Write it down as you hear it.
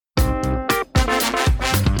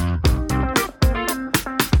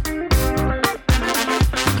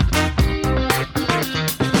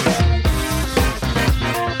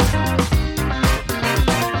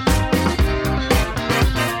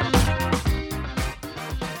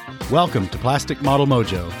Welcome to Plastic Model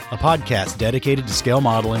Mojo, a podcast dedicated to scale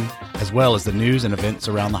modeling, as well as the news and events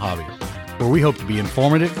around the hobby, where we hope to be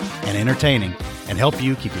informative and entertaining and help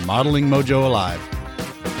you keep your modeling mojo alive.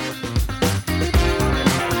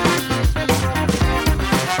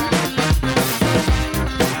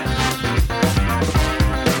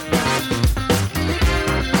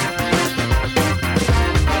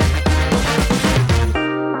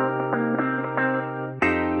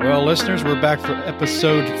 Well, listeners, we're back for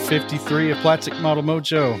episode 53 of Plastic Model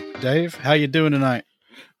Mojo. Dave, how you doing tonight?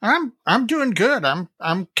 I'm doing good.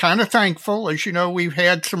 I'm kind of thankful. As you know, we've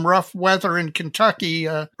had some rough weather in Kentucky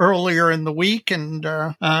earlier in the week, and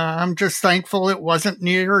I'm just thankful it wasn't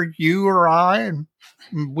near you or I, and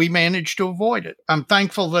we managed to avoid it. I'm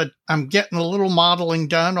thankful that I'm getting a little modeling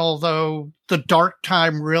done, although the dark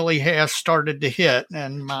time really has started to hit,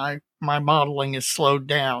 and my modeling is slowed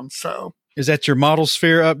down. So. Is that your model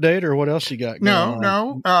sphere update, or what else you got going on?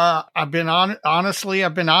 No. I've been honestly,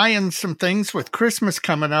 I've been eyeing some things with Christmas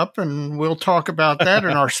coming up, and we'll talk about that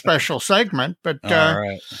in our special segment. But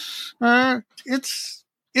all right.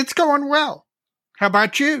 It's going well. How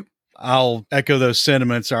about you? I'll echo those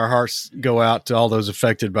sentiments. Our hearts go out to all those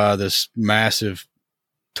affected by this massive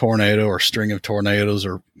tornado or string of tornadoes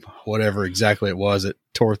or whatever exactly it was that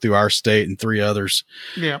tore through our state and three others.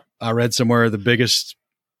 Yeah. I read somewhere the biggest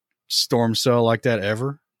storm cell like that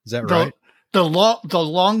ever. Is that right? The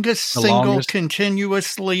longest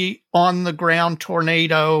continuously on the ground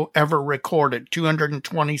tornado ever recorded,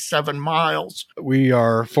 227 miles. We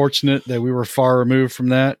are fortunate that we were far removed from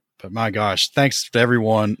that. But my gosh, thanks to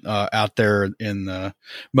everyone out there in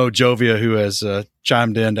Mojovia who has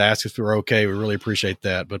chimed in to ask if we were okay. We really appreciate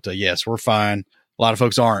that. But yes, we're fine. A lot of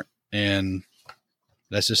folks aren't, and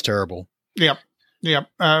that's just terrible. Yep.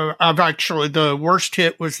 I've actually, the worst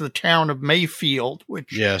hit was the town of Mayfield,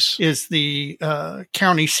 which is the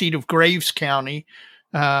county seat of Graves County.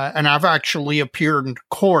 And I've actually appeared in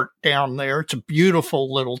court down there. It's a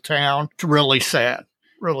beautiful little town. It's really sad.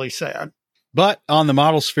 But on the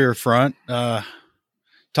model sphere front,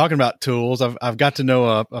 talking about tools, I've got to know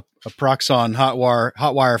a Proxxon hot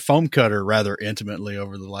wire foam cutter rather intimately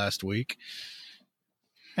over the last week.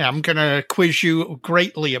 I'm going to quiz you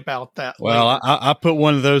greatly about that. Well, I put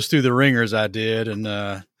one of those through the ringers. I did. And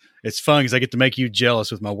it's fun because I get to make you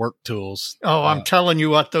jealous with my work tools. Oh, I'm telling you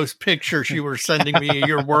what, those pictures you were sending me of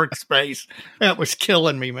your workspace, that was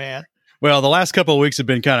killing me, man. Well, the last couple of weeks have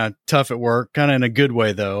been kind of tough at work, kind of in a good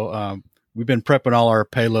way, though. We've been prepping all our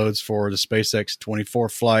payloads for the SpaceX 24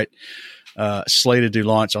 flight, slated to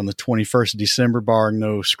launch on the 21st of December, barring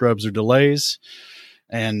no scrubs or delays.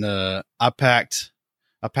 And I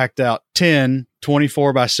packed out 10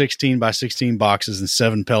 24 by 16 by 16 boxes and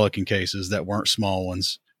 7 Pelican cases that weren't small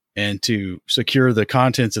ones. And to secure the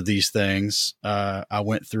contents of these things, I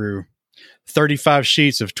went through 35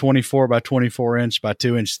 sheets of 24 by 24 inch by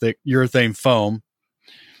 2 inch thick urethane foam.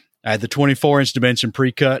 I had the 24 inch dimension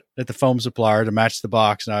pre-cut at the foam supplier to match the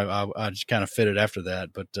box, and I just kind of fit it after that.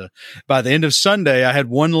 But by the end of Sunday, I had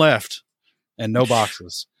one left and no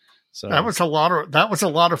boxes. So that was a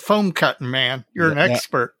lot of foam cutting, man. You're an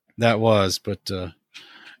expert. That was, but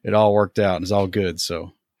it all worked out and it's all good.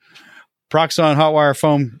 So Proxxon hot wire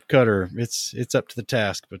foam cutter, it's up to the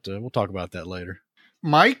task, but we'll talk about that later.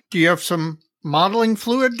 Mike, do you have some modeling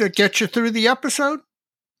fluid to get you through the episode?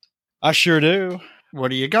 I sure do. What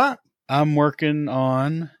do you got? I'm working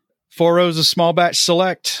on 4 Roses Small Batch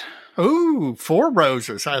Select. Ooh, 4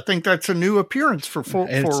 Roses. I think that's a new appearance for 4.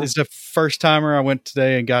 It's a first timer. I went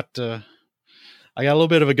today and I got a little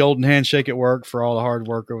bit of a golden handshake at work for all the hard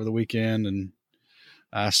work over the weekend. And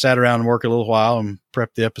I sat around and worked a little while and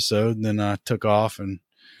prepped the episode. And then I took off and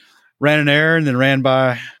ran an errand and then ran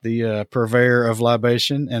by the purveyor of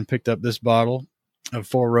libation and picked up this bottle of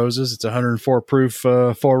 4 Roses. It's 104 proof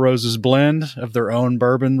 4 Roses blend of their own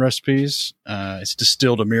bourbon recipes. It's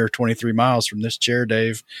distilled a mere 23 miles from this chair,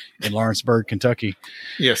 Dave, in Lawrenceburg, Kentucky.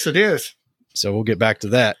 Yes, it is. So we'll get back to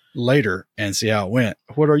that later and see how it went.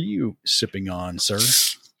 What are you sipping on, sir?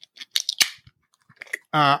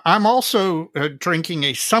 I'm also drinking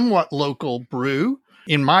a somewhat local brew.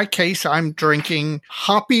 In my case, I'm drinking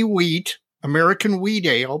Hoppy Wheat American Wheat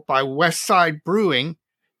Ale by Westside Brewing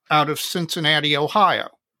out of Cincinnati, Ohio.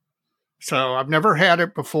 So I've never had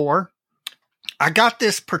it before. I got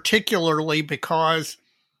this particularly because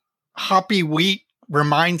Hoppy Wheat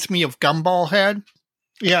reminds me of Gumball Head.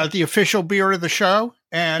 Yeah, the official beer of the show.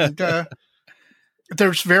 And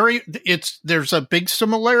there's a big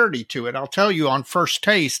similarity to it. I'll tell you, on first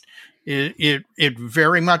taste, it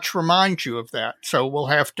very much reminds you of that. So we'll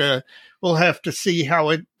have to see how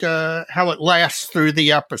it lasts through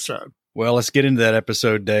the episode. Well, let's get into that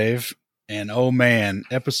episode, Dave. And oh man,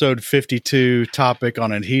 episode 52 topic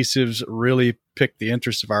on adhesives really piqued the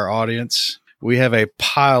interest of our audience. We have a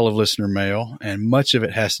pile of listener mail, and much of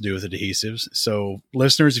it has to do with adhesives. So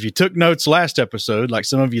listeners, if you took notes last episode, like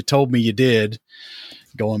some of you told me you did,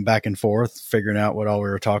 going back and forth, figuring out what all we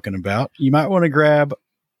were talking about, you might want to grab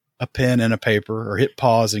a pen and a paper, or hit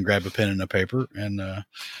pause and grab a pen and a paper and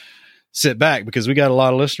sit back, because we got a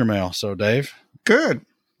lot of listener mail. So Dave. Good.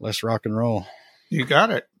 Let's rock and roll. You got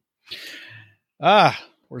it.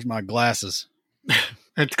 Where's my glasses?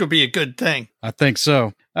 It's going to be a good thing. I think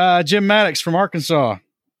so. Jim Maddox from Arkansas,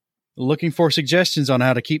 looking for suggestions on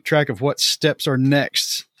how to keep track of what steps are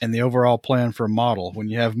next and the overall plan for a model when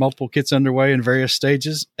you have multiple kits underway in various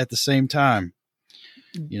stages at the same time.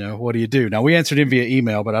 You know, what do you do? Now, we answered him via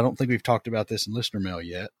email, but I don't think we've talked about this in listener mail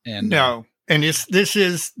yet. And no, and this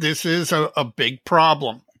is a big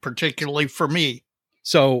problem, particularly for me.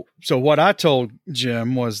 So what I told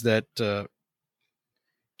Jim was that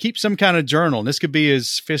keep some kind of journal. And this could be as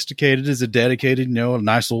sophisticated as a dedicated, a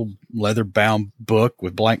nice little leather bound book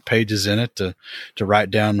with blank pages in it to write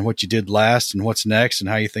down what you did last and what's next and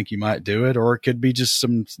how you think you might do it. Or it could be just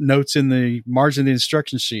some notes in the margin of the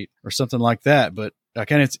instruction sheet or something like that. But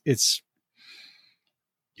it's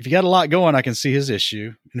if you got a lot going, I can see his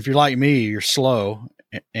issue. And if you're like me, you're slow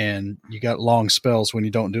and you got long spells when you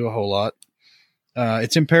don't do a whole lot.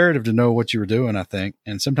 It's imperative to know what you were doing, I think.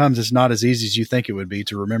 And sometimes it's not as easy as you think it would be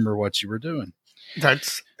to remember what you were doing.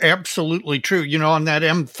 That's absolutely true. On that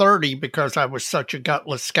M30, because I was such a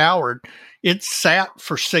gutless coward, it sat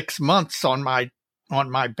for 6 months on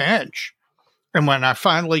my bench. And when I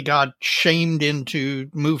finally got shamed into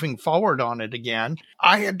moving forward on it again,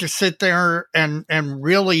 I had to sit there and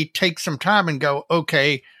really take some time and go,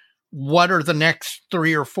 okay, what are the next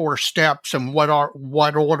 3 or 4 steps and what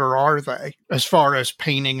order are they as far as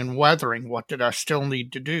painting and weathering? What did I still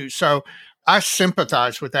need to do? So I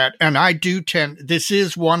sympathize with that. And I do this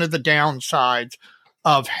is one of the downsides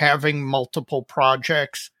of having multiple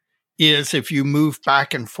projects is if you move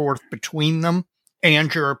back and forth between them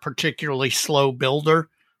and you're a particularly slow builder,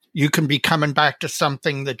 you can be coming back to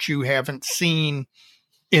something that you haven't seen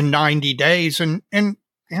in 90 days. And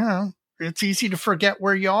it's easy to forget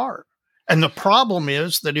where you are. And the problem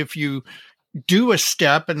is that if you do a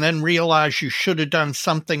step and then realize you should have done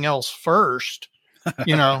something else first,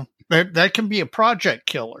 that can be a project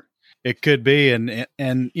killer. It could be. And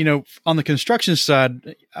on the construction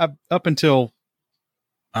side, up until,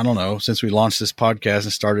 I don't know, since we launched this podcast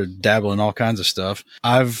and started dabbling all kinds of stuff,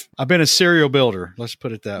 I've been a serial builder. Let's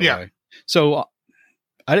put it that way. So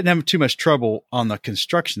I didn't have too much trouble on the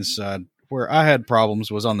construction side. Where I had problems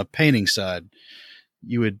was on the painting side.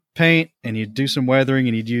 You would paint and you'd do some weathering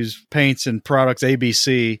and you'd use paints and products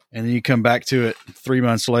ABC, and then you come back to it 3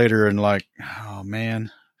 months later and like, oh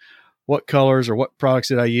man, what colors or what products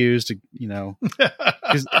did I use to,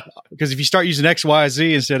 because if you start using X, Y,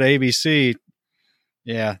 Z instead of ABC,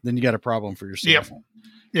 yeah, then you got a problem for yourself.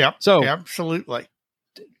 Yep. So absolutely.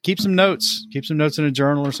 Keep some notes in a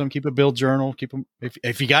journal or something. Keep a build journal. Keep them.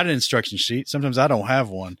 If you got an instruction sheet, sometimes I don't have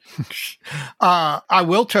one. I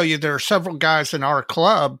will tell you, there are several guys in our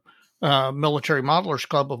club, Military Modelers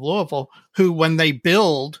Club of Louisville, who when they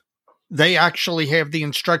build, they actually have the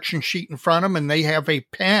instruction sheet in front of them and they have a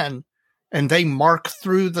pen and they mark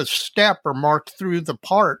through the step or mark through the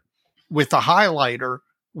part with a highlighter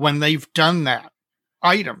when they've done that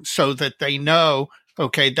item so that they know,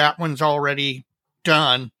 okay, that one's already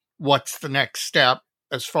done. What's the next step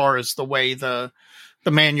as far as the way the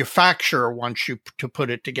manufacturer wants you to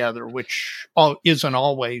put it together, which isn't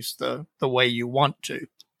always the way you want to.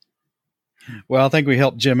 Well, I think we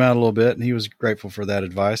helped Jim out a little bit and he was grateful for that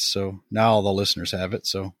advice. So now all the listeners have it.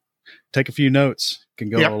 So take a few notes. It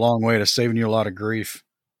can go a long way to saving you a lot of grief.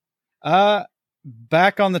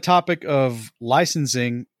 Back on the topic of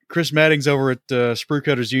licensing, Chris Maddings over at Sprue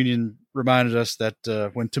Cutters Union reminded us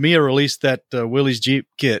that when Tamiya released that Willys Jeep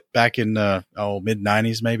kit back in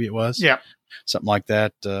mid-90s, maybe it was, something like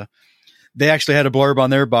that, they actually had a blurb on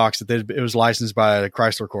their box that it was licensed by the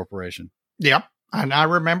Chrysler Corporation. Yep, and I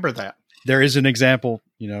remember that. There is an example,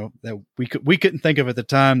 that we couldn't think of at the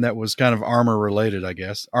time that was kind of armor related, I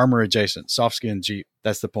guess, armor adjacent, soft skin Jeep.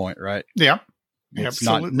 That's the point, right? Yeah, it's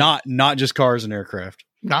absolutely. Not just cars and aircraft.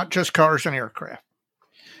 Not just cars and aircraft.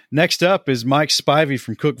 Next up is Mike Spivey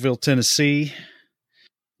from Cookeville, Tennessee.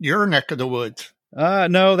 Your neck of the woods.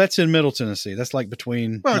 No, that's in Middle Tennessee. That's like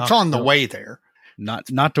between. Well, it's on the way there. Not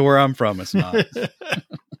to where I'm from. It's not.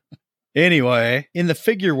 Anyway, in the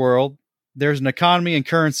figure world, There's an economy and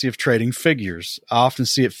currency of trading figures. I often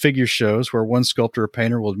see at figure shows where one sculptor or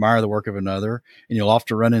painter will admire the work of another, and you'll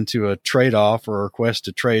often run into a trade-off or a request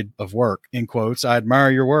to trade of work. In quotes, I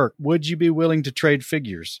admire your work. Would you be willing to trade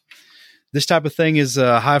figures? This type of thing is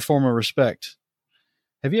a high form of respect.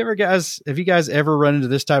 Have you guys ever run into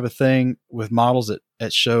this type of thing with models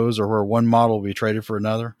at shows, or where one model will be traded for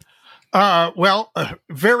another?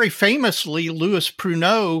 Very famously, Louis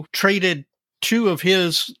Pruneau traded two of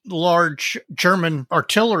his large German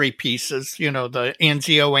artillery pieces, the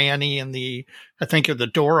Anzio Annie and I think the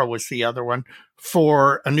Dora was the other one,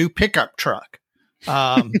 for a new pickup truck.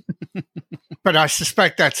 But I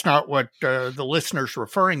suspect that's not what the listener's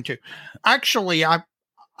referring to. Actually,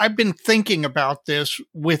 I've been thinking about this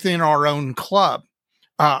within our own club.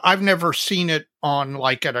 I've never seen it on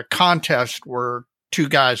at a contest where two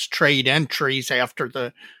guys trade entries after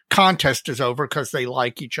the contest is over because they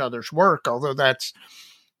like each other's work. Although that's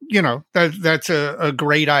a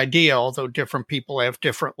great idea. Although different people have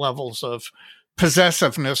different levels of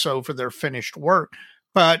possessiveness over their finished work.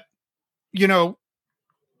 But,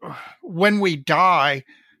 when we die,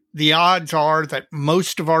 the odds are that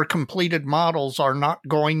most of our completed models are not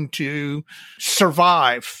going to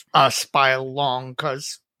survive us by long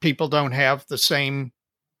because people don't have the same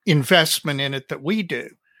investment in it that we do.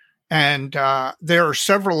 And there are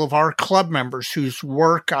several of our club members whose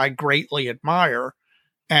work I greatly admire.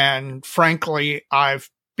 And frankly, I've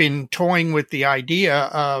been toying with the idea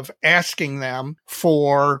of asking them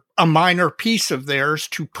for a minor piece of theirs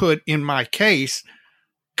to put in my case,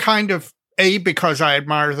 kind of A, because I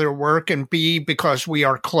admire their work, and B, because we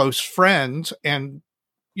are close friends. And,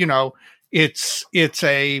 it's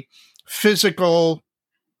a physical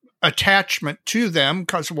attachment to them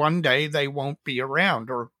because one day they won't be around,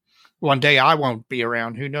 or one day I won't be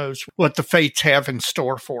around. Who knows what the fates have in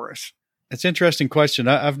store for us? It's an interesting question.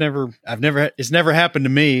 It's never happened to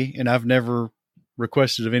me, and I've never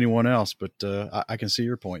requested of anyone else, but I can see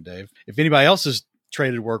your point, Dave. If anybody else has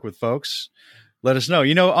traded work with folks, let us know.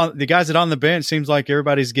 The guys that on the bench, seems like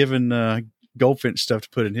everybody's given Goldfinch stuff to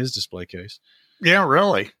put in his display case. Yeah,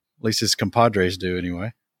 really. At least his compadres do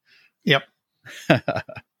anyway. Yep.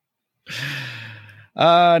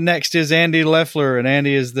 Next is Andy Leffler, and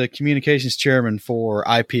Andy is the communications chairman for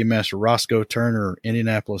IPMS, Roscoe Turner,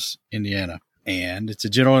 Indianapolis, Indiana. And it's a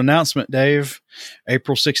general announcement, Dave.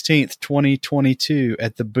 April 16th, 2022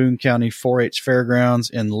 at the Boone County 4-H Fairgrounds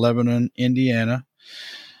in Lebanon, Indiana,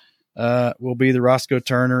 will be the Roscoe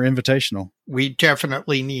Turner Invitational. We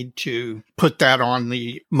definitely need to put that on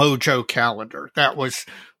the Mojo calendar. That was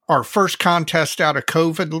our first contest out of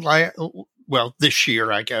COVID. This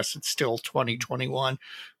year, I guess it's still 2021.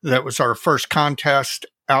 That was our first contest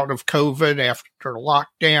out of COVID after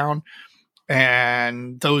lockdown.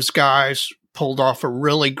 And those guys pulled off a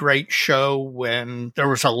really great show when there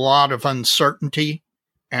was a lot of uncertainty.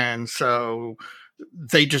 And so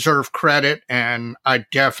they deserve credit. And I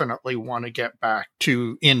definitely want to get back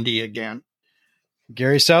to Indy again.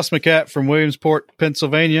 Gary Southmacat from Williamsport,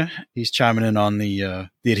 Pennsylvania. He's chiming in on the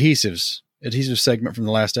adhesive segment from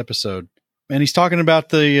the last episode. And he's talking about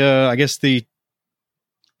the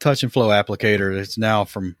touch and flow applicator. It's now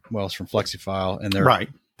from Flexifile, and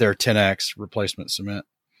their 10X replacement cement.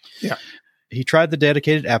 Yeah. He tried the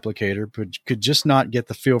dedicated applicator, but could just not get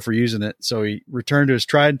the feel for using it. So he returned to his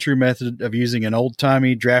tried and true method of using an old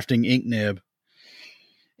timey drafting inking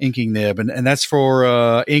nib. And that's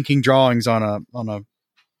for inking drawings on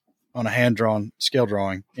a hand drawn scale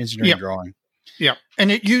drawing, engineering drawing. Yeah.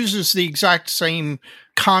 And it uses the exact same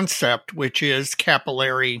concept, which is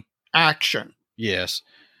capillary action. Yes.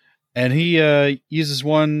 And he uses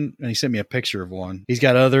one, and he sent me a picture of one. He's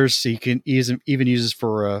got others. He even uses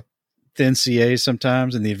for thin CAs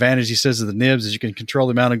sometimes. And the advantage, he says, of the nibs is you can control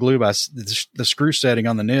the amount of glue by the screw setting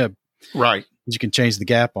on the nib. Right. You can change the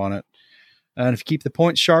gap on it. And if you keep the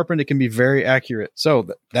points sharpened, it can be very accurate. So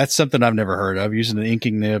that's something I've never heard of, using an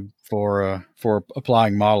inking nib for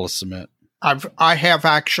applying model cement. I have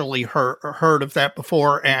actually heard of that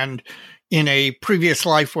before, and in a previous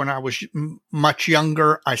life when I was much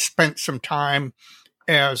younger, I spent some time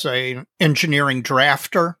as an engineering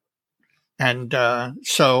drafter, and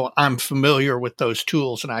so I'm familiar with those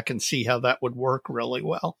tools, and I can see how that would work really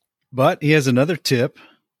well. But he has another tip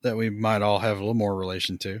that we might all have a little more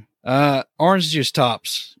relation to. Orange juice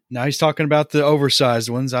tops. Now he's talking about the oversized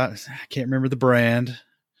ones. I can't remember the brand.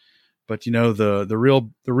 But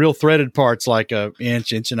the real threaded part's like an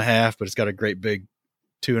inch and a half, but it's got a great big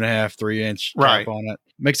 2.5, 3 inch top on it.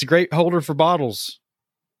 Makes a great holder for bottles.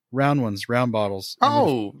 round ones, round bottles.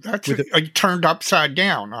 Oh, that's turned upside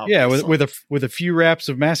down. Yeah, Obviously. with a few wraps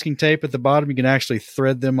of masking tape at the bottom, you can actually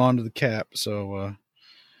thread them onto the cap. So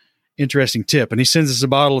interesting tip. And he sends us a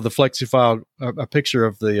bottle of the Flexifile, a picture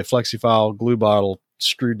of the Flexifile glue bottle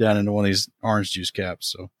screwed down into one of these orange juice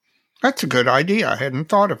caps. So that's a good idea. I hadn't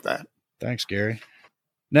thought of that. Thanks, Gary.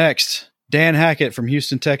 Next, Dan Hackett from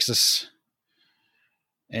Houston, Texas.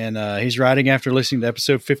 And he's writing after listening to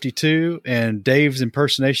episode 52 and Dave's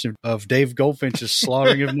impersonation of Dave Goldfinch's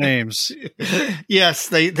slaughtering of names. Yes,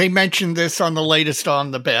 they mentioned this on the latest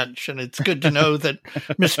On the Bench, and it's good to know that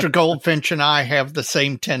Mr. Goldfinch and I have the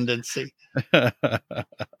same tendency.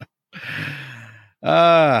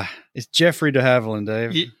 It's Jeffrey de Havilland,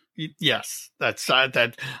 Dave. Yes, that's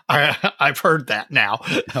that. I've heard that now.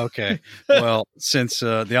 Okay. Well, since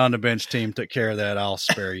the On the Bench team took care of that, I'll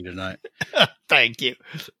spare you tonight. Thank you.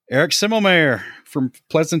 Eric Simmelmeyer from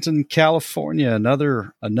Pleasanton, California,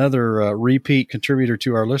 another repeat contributor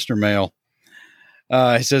to our listener mail.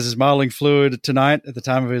 He says his modeling fluid tonight at the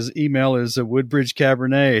time of his email is a Woodbridge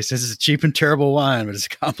Cabernet. He says it's a cheap and terrible wine, but it's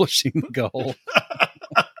accomplishing the goal.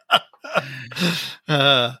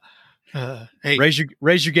 Hey,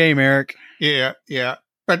 raise your game, Eric. Yeah.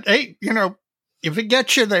 But hey, if it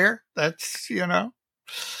gets you there, that's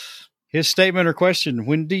His statement or question: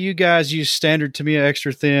 when do you guys use standard Tamiya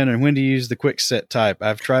extra thin, and when do you use the quick set type?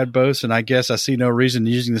 I've tried both, and I guess I see no reason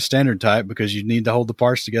using the standard type because you need to hold the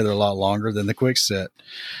parts together a lot longer than the quick set.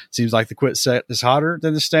 Seems like the quick set is hotter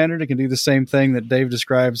than the standard. It can do the same thing that Dave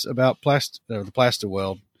describes about the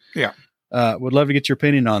Plasti-Weld. Yeah. Would love to get your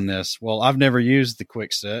opinion on this. Well, I've never used the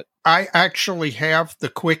quick set. I actually have the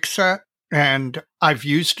quick set, and I've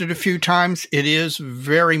used it a few times. It is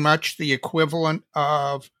very much the equivalent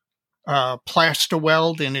of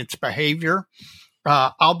Plasti-Weld in its behavior.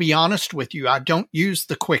 I'll be honest with you. I don't use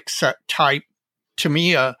the quick set type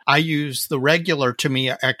Tamiya. I use the regular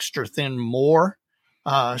Tamiya extra thin more.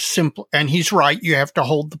 Simple, and he's right. You have to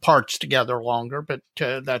hold the parts together longer, but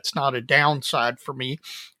that's not a downside for me.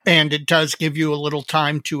 And it does give you a little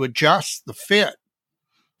time to adjust the fit.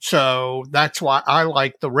 So that's why I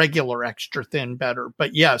like the regular extra thin better.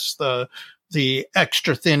 But yes, the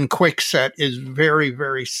extra thin quick set is very,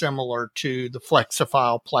 very similar to the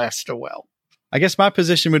Flexifile Plasti-Weld. I guess my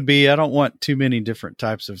position would be I don't want too many different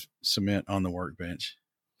types of cement on the workbench.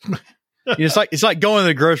 It's like going to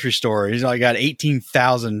the grocery store. He's like got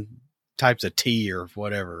 18,000 types of tea or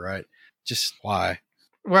whatever, right? Just why?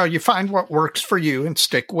 Well, you find what works for you and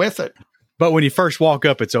stick with it. But when you first walk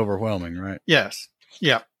up, it's overwhelming, right? Yes.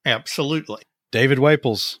 Yeah, absolutely. David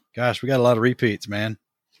Waples. Gosh, we got a lot of repeats, man.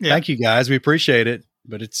 Yeah. Thank you guys. We appreciate it.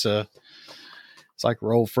 But it's like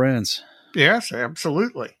we're old friends. Yes,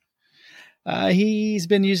 absolutely. He's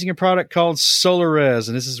been using a product called SolarRes,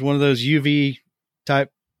 and this is one of those UV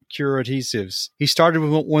type cure adhesives. He started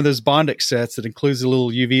with one of those Bondex sets that includes a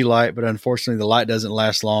little UV light, but unfortunately the light doesn't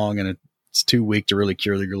last long and it's too weak to really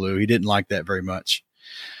cure the glue. He didn't like that very much.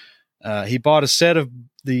 He bought a set of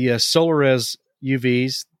the SolarRes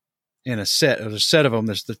UVs in a set. There's a set of them.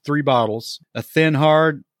 There's the 3 bottles, a thin,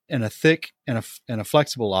 hard, and a thick, and a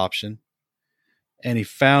flexible option. And he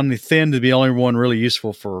found the thin to be the only one really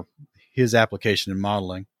useful for his application in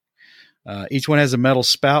modeling. Each one has a metal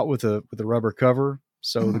spout with a rubber cover.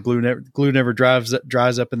 So the glue never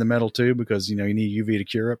dries up in the metal too, because you need UV to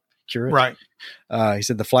cure it. Right. He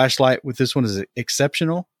said the flashlight with this one is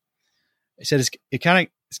exceptional. He said it's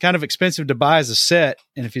kind of expensive to buy as a set,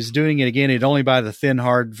 and if he's doing it again, he'd only buy the thin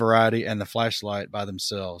hard variety and the flashlight by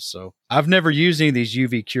themselves. So I've never used any of these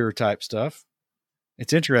UV cure type stuff.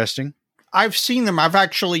 It's interesting. I've seen them. I've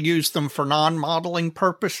actually used them for non-modeling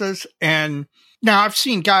purposes, and now I've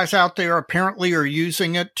seen guys out there apparently are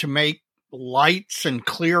using it to make lights and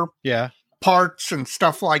clear parts and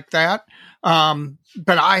stuff like that.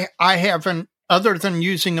 But I haven't, other than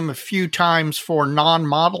using them a few times for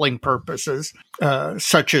non-modeling purposes,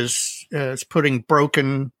 such as putting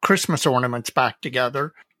broken Christmas ornaments back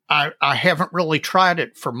together. I haven't really tried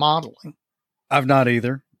it for modeling. I've not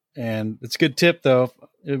either. And it's a good tip though.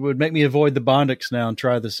 It would make me avoid the Bondex now and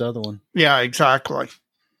try this other one. Yeah, exactly.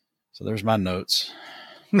 So there's my notes.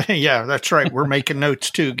 Yeah, that's right. We're making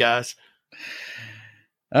notes too, guys.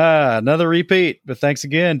 Another repeat, but thanks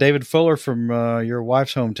again, David Fuller from your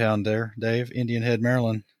wife's hometown there, Dave, Indian Head,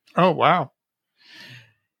 Maryland. Oh, wow.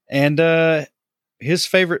 And his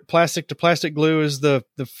favorite plastic to plastic glue is the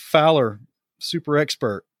Fowler Super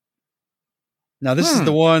Expert. Now, this is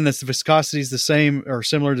the one that's the viscosity is the same or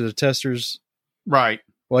similar to the Testors. Right.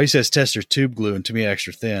 Well, he says Testors tube glue and to me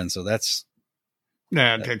extra thin, so that's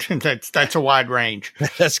No, that's a wide range.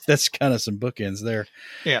 That's kind of some bookends there.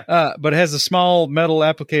 Yeah. But it has a small metal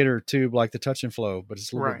applicator tube like the Touch and Flow, but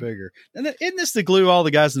it's a little bit bigger. And isn't this the glue all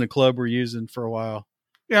the guys in the club were using for a while?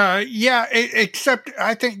 Yeah. Except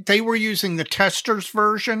I think they were using the Testors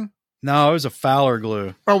version. No, it was a Fowler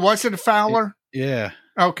glue. Oh, was it a Fowler? Yeah.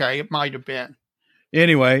 Okay, it might have been.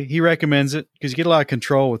 Anyway, he recommends it because you get a lot of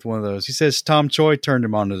control with one of those. He says Tom Choi turned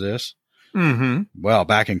him onto this. Mm-hmm. Well,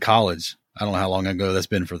 back in college. I don't know how long ago that's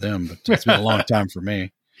been for them, but it's been a long time for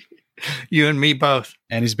me. You and me both.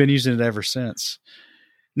 And he's been using it ever since.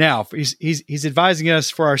 Now, he's advising us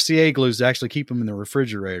for our CA glues to actually keep them in the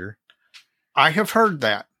refrigerator. I have heard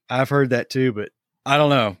that. I've heard that too, but I don't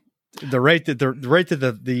know. The rate that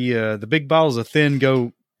the big bottles of thin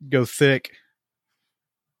go thick.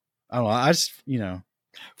 I don't know. I just,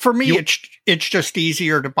 for me, it's just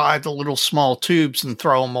easier to buy the little small tubes and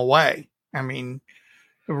throw them away. I mean,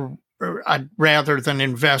 I'd rather than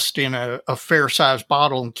invest in a fair sized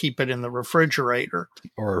bottle and keep it in the refrigerator.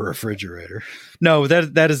 Or a refrigerator. No,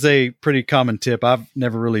 that is a pretty common tip. I've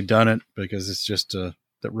never really done it because it's just the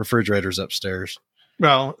refrigerator's upstairs.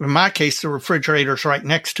 Well, in my case, the refrigerator's right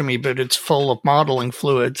next to me, but it's full of modeling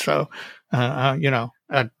fluid. So, I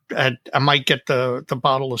might get the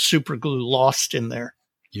bottle of super glue lost in there.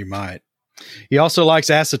 You might. He also likes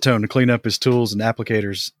acetone to clean up his tools and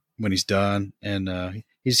applicators when he's done. And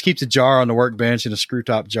he just keeps a jar on the workbench in a screw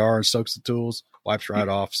top jar and soaks the tools, wipes right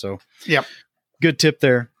off. So, yep. Good tip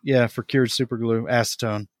there. Yeah, for cured super glue,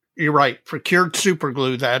 acetone. You're right. For cured super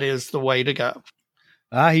glue, that is the way to go.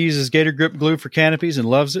 He uses Gator Grip glue for canopies and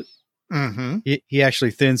loves it. Mm-hmm. He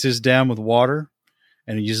actually thins his down with water,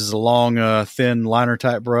 and he uses a long, thin liner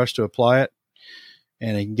type brush to apply it.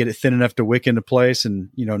 And he can get it thin enough to wick into place and,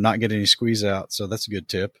 not get any squeeze out. So that's a good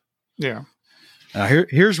tip. Yeah.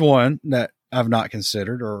 Here's one that I've not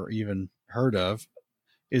considered or even heard of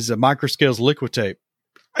is a Microscales Liquitape.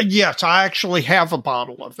 Yes, I actually have a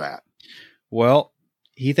bottle of that. Well,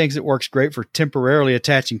 he thinks it works great for temporarily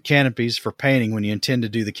attaching canopies for painting when you intend to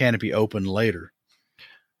do the canopy open later.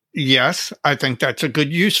 Yes, I think that's a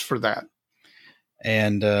good use for that.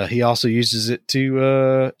 And he also uses it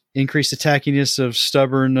to increase the tackiness of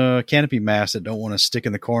stubborn canopy mass that don't want to stick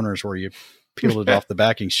in the corners where you peeled it off the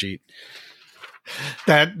backing sheet.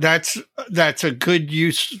 That's a good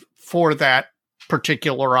use for that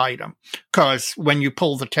particular item, because when you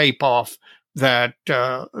pull the tape off, that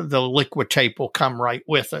the Liquitape will come right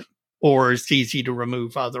with it, or it's easy to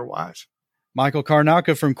remove otherwise. Michael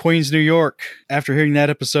Karnaka from Queens, New York. After hearing that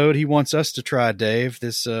episode, he wants us to try, Dave,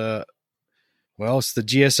 this it's the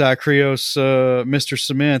GSI Krios Mr.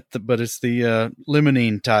 Cement, but it's the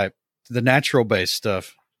limonene type, the natural based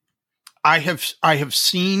stuff. I have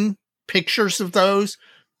seen pictures of those,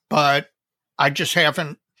 but I just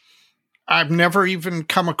haven't. I've never even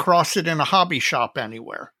come across it in a hobby shop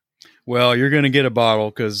anywhere. Well, you're going to get a bottle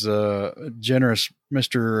because generous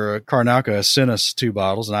Mr. Karnaka has sent us 2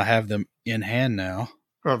 bottles, and I have them in hand now.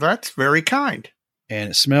 Well, that's very kind. And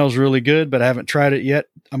it smells really good, but I haven't tried it yet.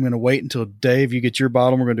 I'm going to wait until, Dave, you get your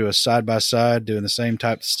bottle. We're going to do a side-by-side, doing the same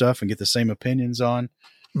type of stuff and get the same opinions on.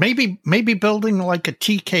 Maybe building like a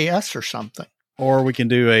TKS or something. Or we can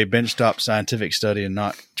do a benchtop scientific study and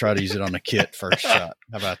not try to use it on a kit first shot.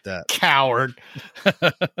 How about that? Coward.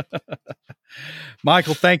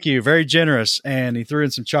 Michael, thank you. Very generous. And he threw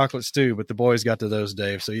in some chocolates too, but the boys got to those,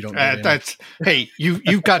 Dave, so you don't get hey,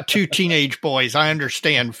 you've got 2 teenage boys. I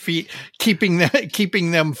understand. Keeping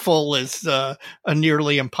them full is a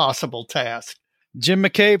nearly impossible task. Jim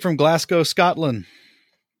McCabe from Glasgow, Scotland.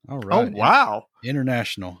 All right. Oh, wow.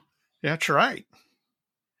 International. That's right.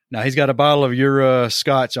 Now he's got a bottle of your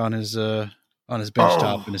scotch on his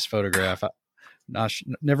benchtop in his photograph. I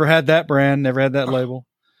never had that brand, never had that label.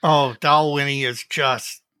 Oh, Dalwhinnie is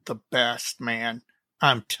just the best, man.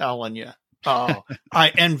 I'm telling you. Oh, I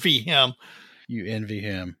envy him. You envy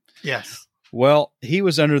him. Yes. Well, he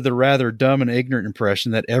was under the rather dumb and ignorant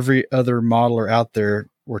impression that every other modeler out there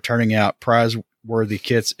were turning out prize-worthy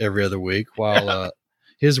kits every other week, while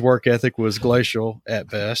his work ethic was glacial at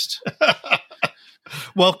best.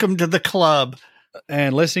 Welcome to the club.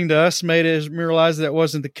 And listening to us made me realize that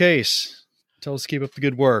wasn't the case. Told us to keep up the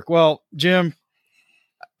good work. Well, Jim,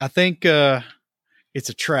 I think it's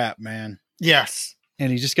a trap, man. Yes.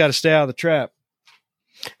 And you just got to stay out of the trap.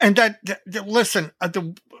 And listen,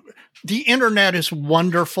 the internet is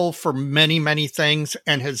wonderful for many, many things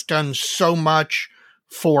and has done so much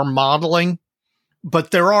for modeling,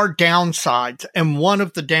 but there are downsides. And one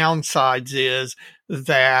of the downsides is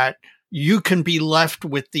that you can be left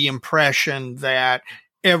with the impression that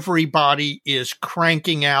everybody is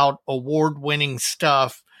cranking out award-winning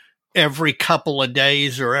stuff every couple of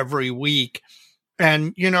days or every week.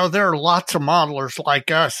 And, there are lots of modelers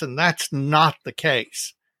like us, and that's not the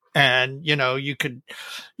case. And, you could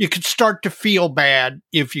start to feel bad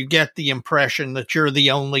if you get the impression that you're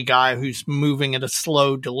the only guy who's moving at a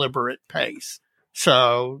slow, deliberate pace.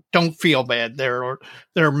 So don't feel bad. There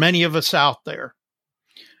are many of us out there.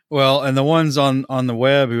 Well, and the ones on the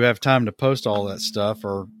web who have time to post all that stuff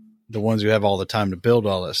are the ones who have all the time to build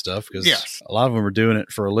all that stuff, because a lot of them are doing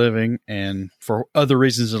it for a living and for other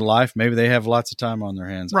reasons in life. Maybe they have lots of time on their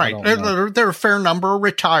hands. Right. There are a fair number of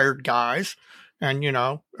retired guys, and,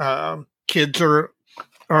 kids are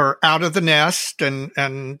out of the nest,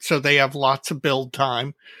 and so they have lots of build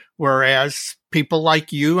time. Whereas people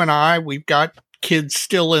like you and I, we've got kids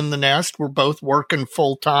still in the nest. We're both working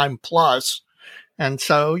full time plus. And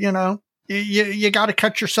so, you got to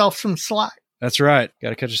cut yourself some slack. That's right.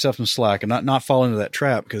 Got to cut yourself some slack and not fall into that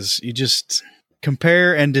trap, because you just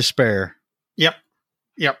compare and despair. Yep.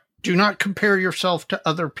 Do not compare yourself to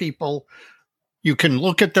other people. You can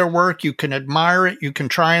look at their work. You can admire it. You can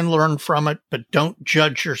try and learn from it, but don't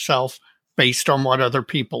judge yourself based on what other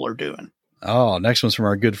people are doing. Oh, next one's from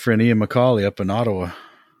our good friend Ian McCauley up in Ottawa.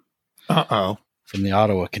 Uh-oh. From the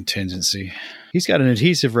Ottawa contingency. He's got an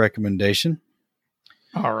adhesive recommendation.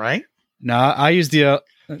 All right. Now, I use the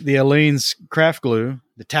Aleene's craft glue,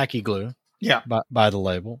 the tacky glue. Yeah. By the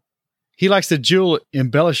label. He likes the jewel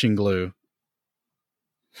embellishing glue.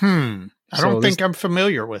 I don't think I'm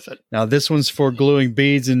familiar with it. Now, this one's for gluing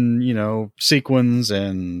beads and, sequins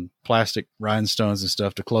and plastic rhinestones and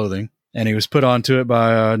stuff to clothing. And he was put onto it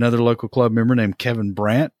by another local club member named Kevin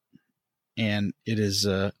Brandt. And it is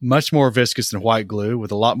much more viscous than white glue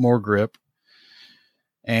with a lot more grip.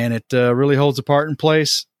 And it really holds apart in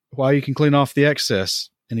place while you can clean off the excess.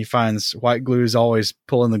 And he finds white glue is always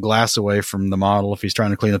pulling the glass away from the model if he's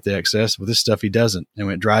trying to clean up the excess. With this stuff, he doesn't. And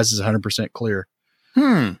when it dries, it's 100% clear.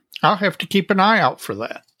 I'll have to keep an eye out for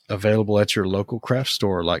that. Available at your local craft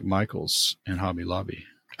store like Michael's and Hobby Lobby.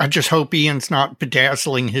 I just hope Ian's not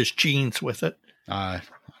bedazzling his jeans with it. I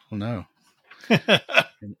don't know.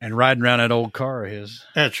 and riding around that old car of his.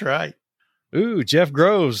 That's right. Ooh, Jeff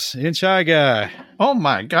Groves, Inch High guy. Oh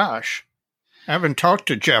my gosh. I haven't talked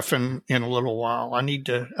to Jeff in a little while. I need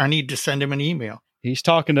to send him an email. He's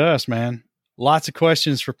talking to us, man. Lots of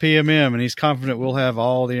questions for PMM, and he's confident we'll have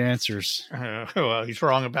all the answers. Well, he's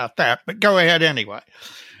wrong about that, but go ahead anyway.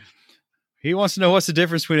 He wants to know what's the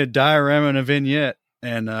difference between a diorama and a vignette,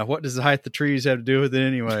 and what does the height of the trees have to do with it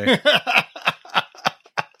anyway?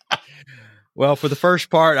 Well, for the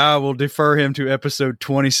first part, I will defer him to episode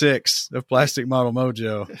 26 of Plastic Model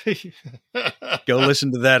Mojo. Go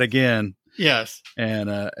listen to that again. Yes. And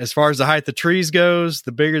as far as the height of the trees goes,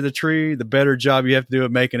 the bigger the tree, the better job you have to do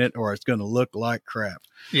at making it, or it's going to look like crap.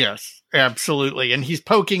 Yes, absolutely. And he's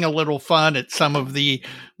poking a little fun at some of the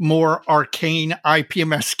more arcane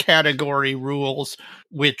IPMS category rules,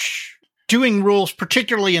 which doing rules,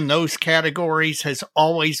 particularly in those categories, has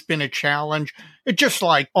always been a challenge. It's just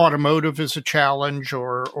like automotive is a challenge,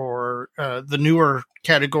 or the newer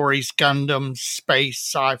categories, Gundam, space,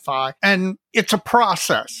 sci-fi. And it's a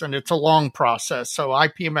process, and it's a long process. So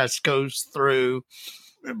IPMS goes through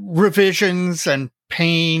revisions and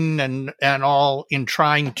pain and all in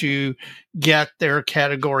trying to get their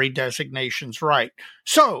category designations right.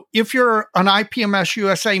 So if you're an IPMS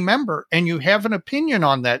USA member and you have an opinion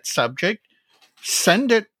on that subject,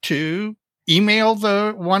 send it to email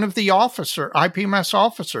one of the IPMS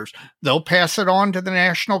officers. They'll pass it on to the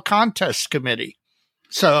National Contest Committee.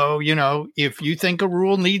 So, if you think a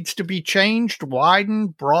rule needs to be changed,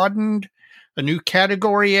 widened, broadened, a new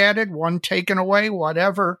category added, one taken away,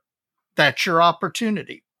 whatever, that's your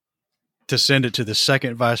opportunity. To send it to the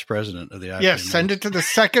second vice president of the IPMS. Yes, send it to the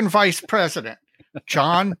second vice president,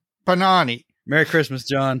 John Bonani. Merry Christmas,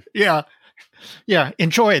 John. Yeah.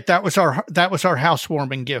 Enjoy it. That was our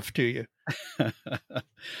housewarming gift to you.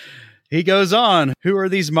 He goes on. Who are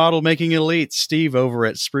these model making elites? Steve over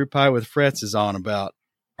at Sprue Pie with Frets is on about.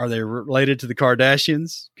 Are they related to the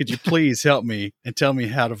Kardashians? Could you please help me and tell me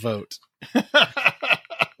how to vote?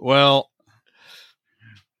 Well,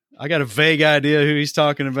 I got a vague idea who he's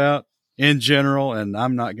talking about in general, and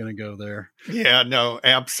I'm not going to go there. Yeah, no,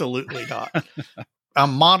 absolutely not. A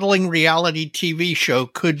modeling reality TV show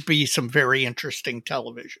could be some very interesting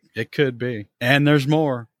television. It could be. And there's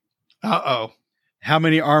more. Uh-oh. How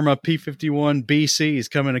many ARMA P-51 BCs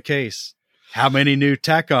come in a case? How many new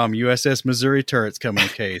TACOM USS Missouri turrets come in a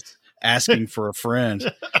case? Asking for a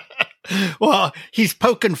friend. Well, he's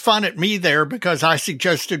poking fun at me there because I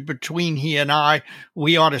suggested between he and I,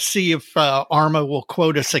 we ought to see if ARMA will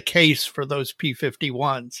quote us a case for those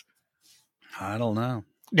P-51s. I don't know.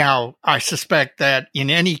 Now, I suspect that in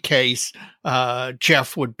any case,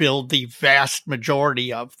 Jeff would build the vast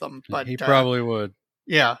majority of them. But he probably would.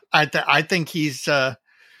 Yeah, I think he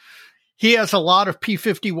has a lot of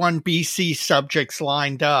P-51 BC subjects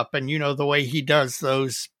lined up, and the way he does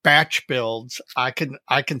those batch builds, I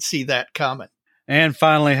can see that coming. And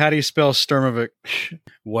finally, how do you spell Sturmovik?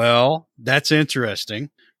 Well, that's interesting.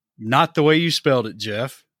 Not the way you spelled it,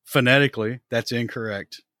 Jeff. Phonetically, that's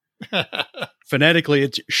incorrect. Phonetically,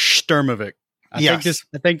 it's Sturmovik. I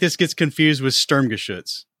think this gets confused with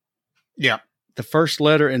Sturmgeschütz. Yeah. The first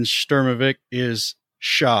letter in Sturmovik is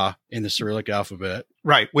Sha in the Cyrillic alphabet.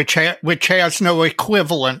 Right, which has no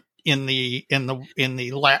equivalent in the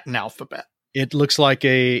Latin alphabet. It looks like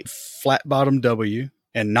a flat bottom W,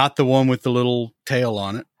 and not the one with the little tail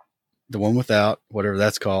on it. The one without, whatever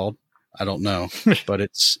that's called. I don't know, but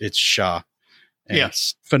it's Sha. And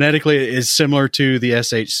yes. Phonetically, it is similar to the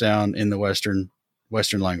SH sound in the Western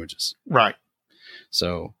languages. Right.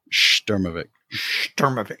 So, Sturmovik.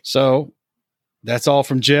 Sturmovik. So, that's all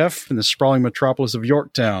from Jeff in the sprawling metropolis of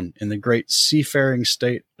Yorktown in the great seafaring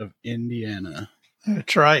state of Indiana.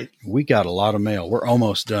 That's right. We got a lot of mail. We're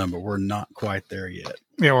almost done, but we're not quite there yet.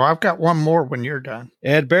 Yeah, well, I've got one more when you're done.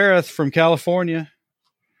 Ed Barrett from California.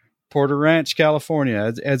 Porter Ranch,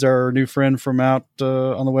 California. Ed's our new friend from out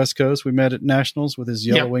on the West Coast. We met at Nationals with his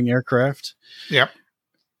Yellow Wing aircraft. Yep.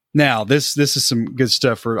 Now, this is some good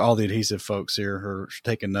stuff for all the adhesive folks here who are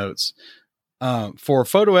taking notes. For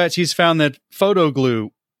photo etch, he's found that photo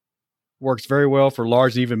glue works very well for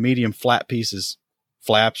large, even medium flat pieces,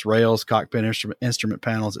 flaps, rails, cockpit instrument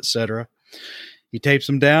panels, etc. He tapes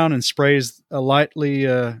them down and sprays a light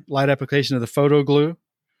application of the photo glue.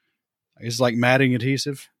 It's like matting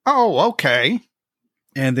adhesive. Oh, okay.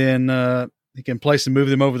 And then he can place and move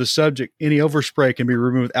them over the subject. Any overspray can be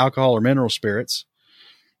removed with alcohol or mineral spirits.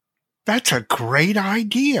 That's a great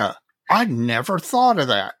idea. I never thought of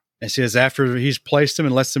that. It says after he's placed them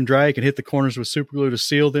and lets them dry, he can hit the corners with super glue to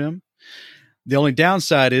seal them. The only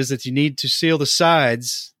downside is that you need to seal the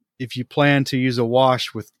sides if you plan to use a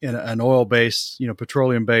wash with an oil-based,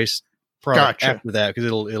 petroleum-based product after that, because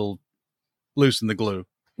it'll loosen the glue.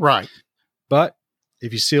 Right. But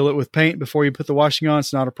if you seal it with paint before you put the washing on,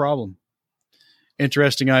 it's not a problem.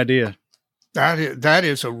 Interesting idea. That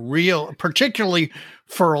is a real, particularly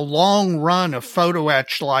for a long run of photo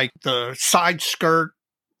etch, like the side skirt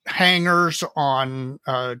hangers on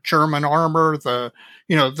German armor, the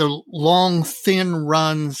long thin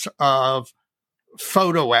runs of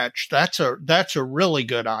photo etch. That's a really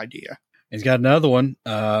good idea. He's got another one.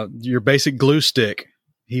 Your basic glue stick.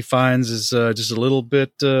 He finds is just a little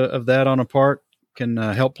bit of that on a part can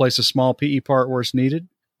help place a small PE part where it's needed.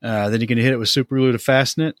 Then you can hit it with super glue to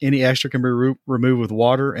fasten it. Any extra can be removed with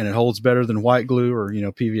water, and it holds better than white glue or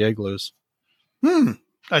PVA glues.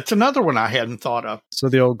 That's another one I hadn't thought of. So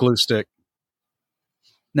the old glue stick.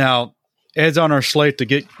 Now, Ed's on our slate to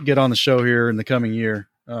get on the show here in the coming year.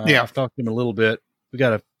 I've talked to him a little bit. We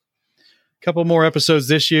got a couple more episodes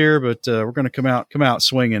this year, but we're going to come out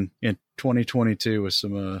swinging in 2022 with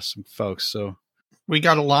some folks. So we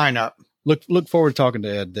got a lineup. Look forward to talking to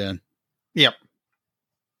Ed then. Yep.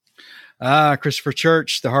 Christopher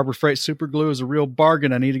Church, the Harbor Freight super glue is a real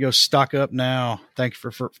bargain. I need to go stock up now. Thank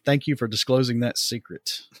you for disclosing that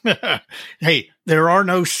secret. Hey, there are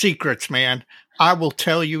no secrets, man. I will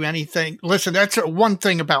tell you anything. Listen, that's one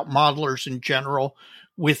thing about modelers in general,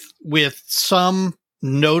 with some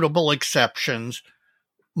notable exceptions.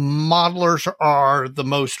 Modelers are the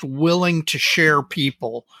most willing to share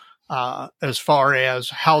people as far as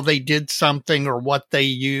how they did something or what they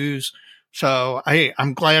use. So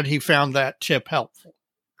I'm glad he found that tip helpful.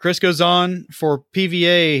 Chris goes on for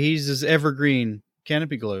PVA. He's his evergreen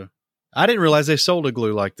canopy glue. I didn't realize they sold a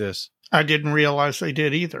glue like this. I didn't realize they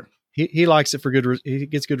did either. He likes it for good. He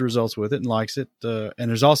gets good results with it and likes it. And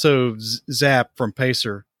there's also Zap from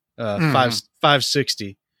Pacer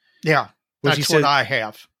 560. Yeah, that's what I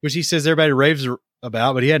have. Which he says everybody raves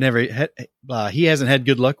about, but he hasn't had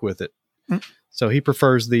good luck with it. So he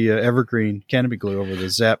prefers the evergreen canopy glue over the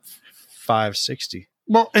Zap 560.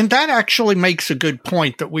 Well, and that actually makes a good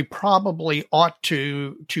point that we probably ought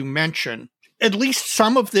to mention. At least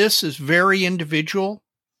some of this is very individual.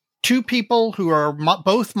 Two people who are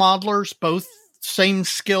both modelers, both same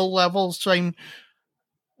skill level,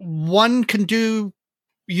 one can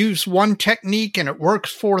use one technique and it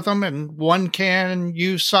works for them, and one can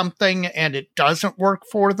use something and it doesn't work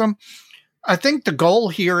for them. I think the goal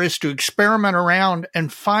here is to experiment around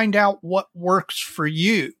and find out what works for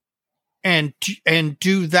you and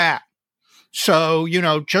do that. So,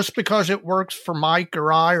 just because it works for Mike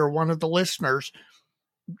or I or one of the listeners,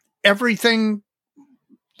 everything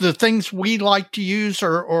the things we like to use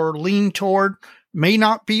or lean toward may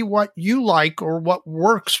not be what you like or what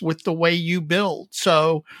works with the way you build.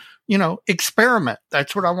 So, experiment.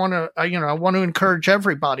 That's what I want to, I want to encourage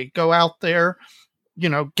everybody. Go out there,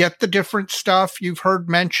 get the different stuff you've heard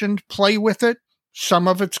mentioned, play with it. Some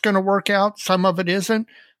of it's going to work out. Some of it isn't.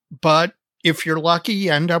 But if you're lucky,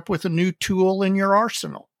 you end up with a new tool in your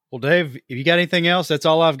arsenal. Well, Dave, if you got anything else, that's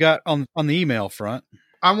all I've got on the email front.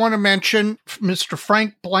 I want to mention Mr.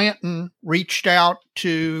 Frank Blanton reached out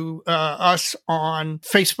to us on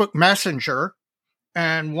Facebook Messenger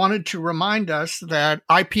and wanted to remind us that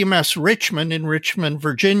IPMS Richmond in Richmond,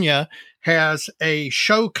 Virginia, has a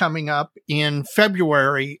show coming up in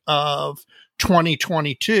February of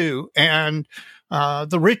 2022. And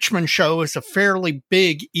the Richmond show is a fairly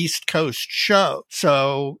big East Coast show.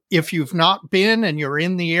 So if you've not been and you're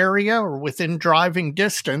in the area or within driving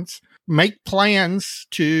distance, make plans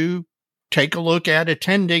to take a look at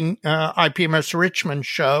attending IPMS Richmond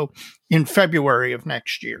show in February of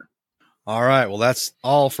next year. All right. Well, that's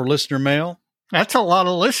all for listener mail. That's a lot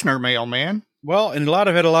of listener mail, man. Well, and a lot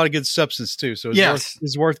of it had a lot of good substance too. So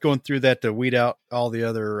it's worth going through that to weed out all the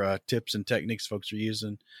other tips and techniques folks are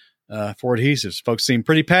using for adhesives. Folks seem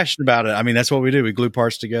pretty passionate about it. I mean, that's what we do. We glue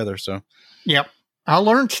parts together. So, yep. I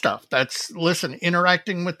learned stuff.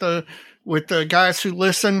 Interacting with the guys who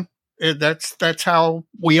listen. That's how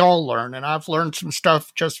we all learn. And I've learned some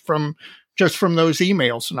stuff just from those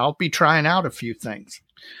emails, and I'll be trying out a few things.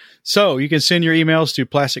 So you can send your emails to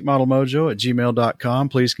plasticmodelmojo@gmail.com.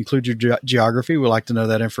 Please include your geography. We'd like to know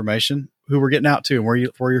that information, who we're getting out to and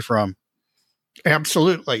where you're from.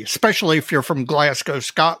 Absolutely. Especially if you're from Glasgow,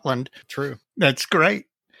 Scotland. True. That's great.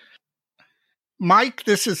 Mike,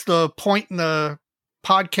 this is the point in the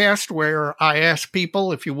podcast where I ask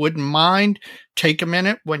people, if you wouldn't mind, take a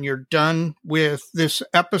minute when you're done with this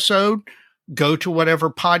episode, go to whatever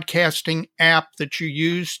podcasting app that you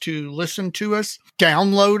use to listen to us,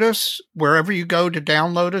 download us wherever you go to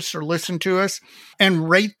download us or listen to us, and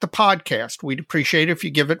rate the podcast. We'd appreciate it if you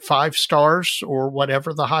give it 5 stars or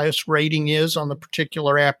whatever the highest rating is on the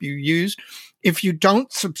particular app you use. If you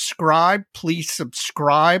don't subscribe, please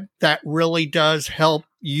subscribe. That really does help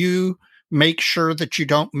you make sure that you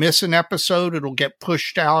don't miss an episode. It'll get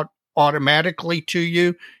pushed out automatically to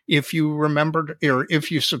you if you remember or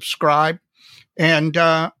if you subscribe. And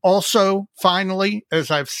also, finally, as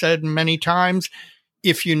I've said many times,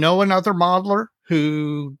 if you know another modeler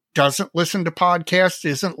who doesn't listen to podcasts,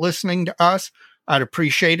 isn't listening to us, I'd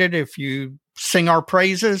appreciate it if you sing our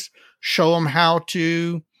praises, show them how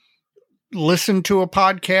to listen to a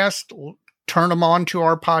podcast, turn them on to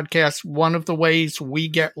our podcast. One of the ways we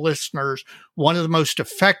get listeners, one of the most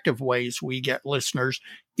effective ways we get listeners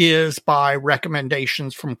is by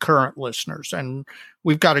recommendations from current listeners. And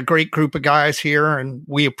we've got a great group of guys here and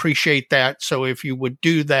we appreciate that. So if you would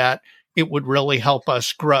do that, it would really help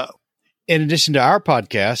us grow. In addition to our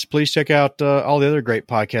podcast, please check out all the other great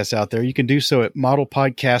podcasts out there. You can do so at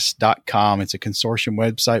modelpodcast.com. It's a consortium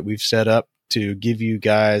website we've set up to give you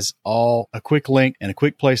guys all a quick link and a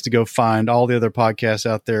quick place to go find all the other podcasts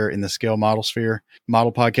out there in the scale model sphere,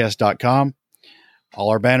 modelpodcast.com. All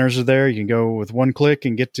our banners are there. You can go with one click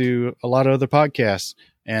and get to a lot of other podcasts.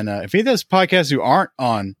 And if any of those podcasts who aren't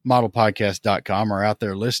on modelpodcast.com are out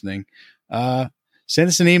there listening, send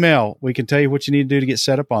us an email. We can tell you what you need to do to get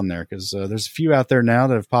set up on there, because there's a few out there now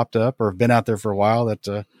that have popped up or have been out there for a while that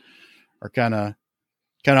are kind of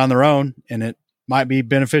on their own, and it might be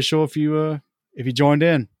beneficial if you joined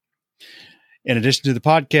in. In addition to the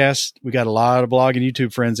podcast, we got a lot of blog and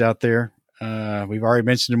YouTube friends out there. We've already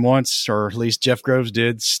mentioned him once, or at least Jeff Groves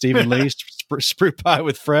did. Stephen Lee, Sprue Pie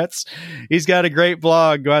with Frets. He's got a great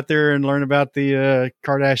blog. Go out there and learn about the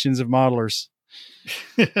Kardashians of modelers.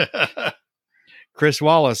 Chris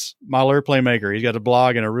Wallace, Modeler Playmaker. He's got a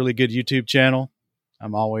blog and a really good YouTube channel.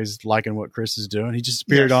 I'm always liking what Chris is doing. He just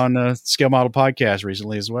appeared on Scale Model Podcast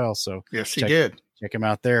recently as well. So yes, he did. Check him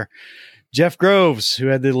out there. Jeff Groves, who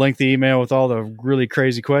had the lengthy email with all the really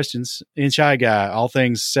crazy questions. Inch High Guy, all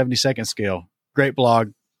things 72nd scale. Great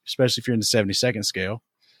blog, especially if you're in the 72nd scale.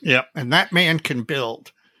 Yep, and that man can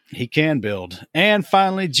build. He can build. And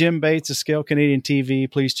finally, Jim Bates of Scale Canadian TV.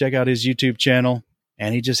 Please check out his YouTube channel.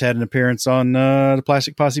 And he just had an appearance on the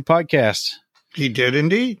Plastic Posse podcast. He did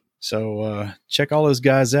indeed. So check all those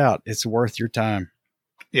guys out. It's worth your time.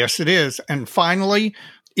 Yes, it is. And finally,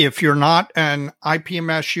 if you're not an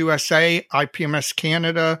IPMS USA, IPMS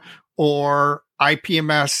Canada, or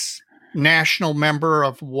IPMS national member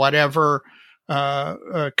of whatever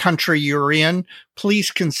country you're in,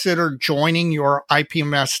 please consider joining your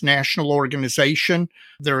IPMS national organization.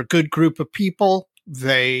 They're a good group of people.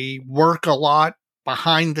 They work a lot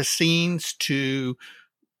behind the scenes to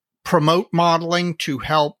promote modeling, to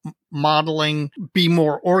help modeling be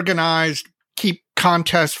more organized, keep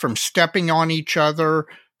contests from stepping on each other,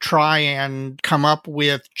 try and come up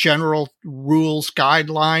with general rules,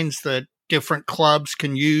 guidelines that different clubs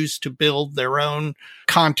can use to build their own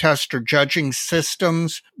contest or judging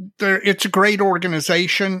systems. It's a great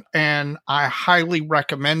organization, and I highly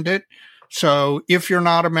recommend it. So if you're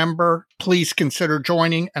not a member, please consider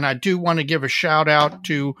joining. And I do want to give a shout out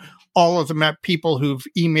to all of the people who've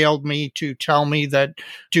emailed me to tell me that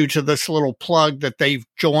due to this little plug that they've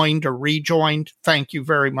joined or rejoined. Thank you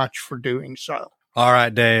very much for doing so. All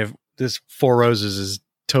right, Dave, this Four Roses has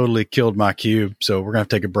totally killed my cube. So we're going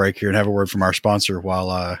to take a break here and have a word from our sponsor while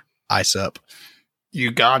I ice up.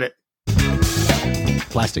 You got it.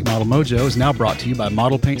 Plastic Model Mojo is now brought to you by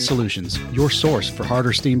Model Paint Solutions, your source for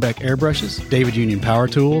Harder Steenbeck airbrushes, David Union power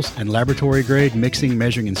tools, and laboratory-grade mixing,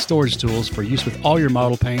 measuring, and storage tools for use with all your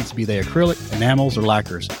model paints, be they acrylic, enamels, or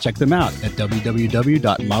lacquers. Check them out at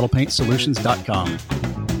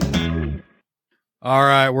www.modelpaintsolutions.com. All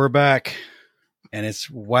right, we're back, and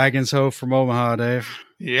it's Wagons Ho from Omaha, Dave.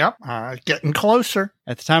 Yep, getting closer.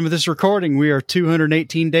 At the time of this recording, we are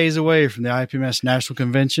 218 days away from the IPMS National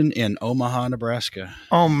Convention in Omaha, Nebraska.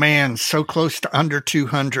 Oh, man, so close to under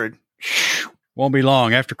 200. Won't be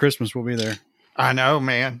long. After Christmas, we'll be there. I know,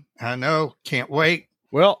 man. I know. Can't wait.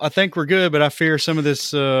 Well, I think we're good, but I fear some of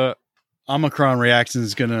this Omicron reaction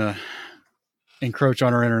is going to encroach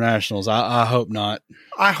on our internationals. I hope not.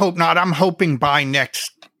 I hope not. I'm hoping by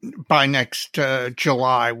next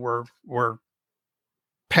July we're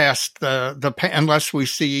past the unless we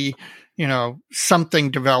see,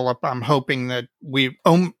 something develop. I'm hoping that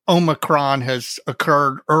Omicron has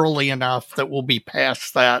occurred early enough that we'll be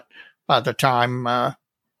past that by the time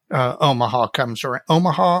Omaha comes around.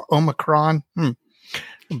 Omicron.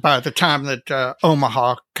 By the time that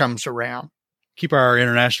Omaha comes around. Keep our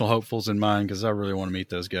international hopefuls in mind because I really want to meet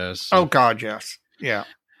those guys. So. Oh God, yes, yeah.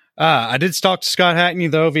 I did talk to Scott Hackney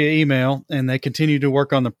though via email, and they continue to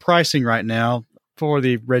work on the pricing right now. Before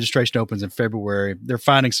the registration opens in February, they're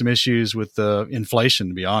finding some issues with inflation,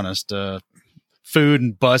 to be honest. Food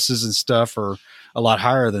and buses and stuff are a lot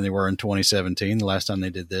higher than they were in 2017, the last time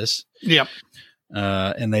they did this. Yep.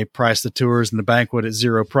 And they priced the tours and the banquet at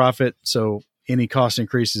zero profit. So any cost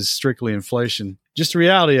increase is strictly inflation. Just the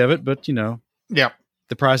reality of it. But, yep.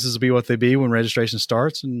 The prices will be what they be when registration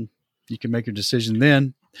starts, and you can make your decision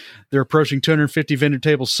then. They're approaching 250 vendor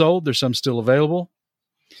tables sold. There's some still available.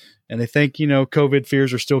 And they think, COVID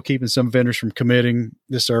fears are still keeping some vendors from committing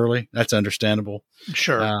this early. That's understandable.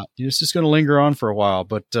 Sure. It's just going to linger on for a while.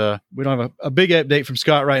 But we don't have a big update from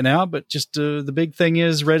Scott right now. But just the big thing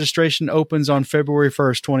is registration opens on February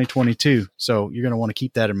 1st, 2022. So you're going to want to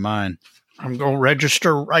keep that in mind. I'm going to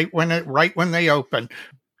register right when they open.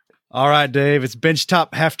 All right, Dave. It's Bench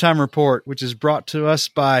Top Halftime Report, which is brought to us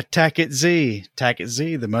by Tackett Z. Tackett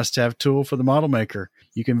Z, the must-have tool for the model maker.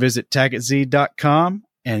 You can visit tacketz.com.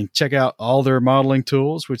 and check out all their modeling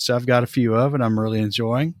tools, which I've got a few of and I'm really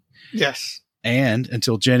enjoying. Yes. And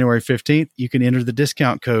until January 15th, you can enter the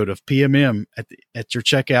discount code of PMM at your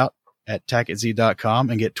checkout at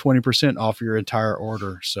tacketz.com and get 20% off your entire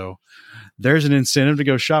order. So there's an incentive to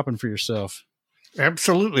go shopping for yourself.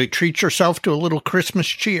 Absolutely. Treat yourself to a little Christmas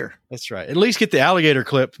cheer. That's right. At least get the alligator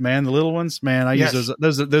clip, man. The little ones, man. I use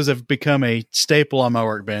those. Those have become a staple on my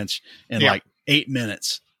workbench in like 8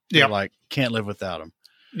 minutes. Yeah. Like can't live without them.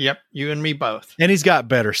 Yep, you and me both. And he's got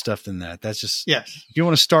better stuff than that. That's just, yes. If you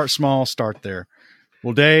want to start small, start there.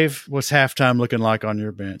 Well, Dave, what's halftime looking like on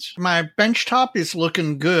your bench? My bench top is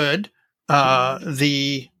looking good.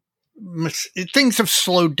 Things have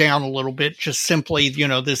slowed down a little bit. Just simply,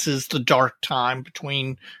 this is the dark time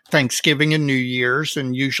between Thanksgiving and New Year's,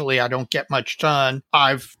 and usually I don't get much done.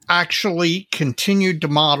 I've actually continued to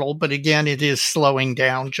model, but again, it is slowing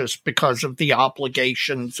down just because of the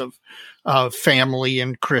obligations of family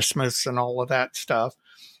and Christmas and all of that stuff.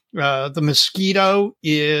 The Mosquito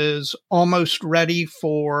is almost ready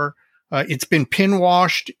for, it's been pin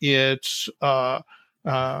washed. It's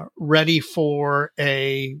ready for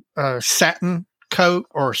a satin coat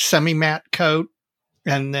or semi-matte coat,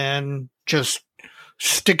 and then just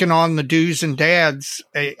sticking on the do's and dads.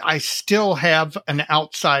 I still have an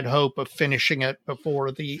outside hope of finishing it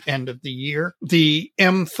before the end of the year. The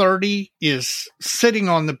M30 is sitting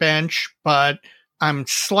on the bench, but I'm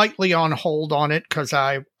slightly on hold on it because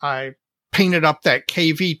I painted up that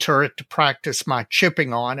KV turret to practice my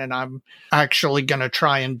chipping on, and I'm actually going to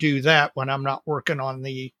try and do that when I'm not working on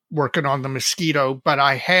the Mosquito. But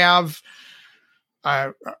I have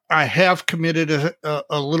I have committed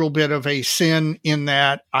a little bit of a sin in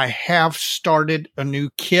that I have started a new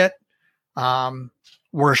kit.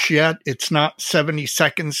 Worse yet, it's not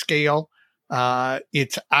 72nd scale.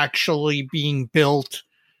 It's actually being built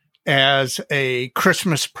as a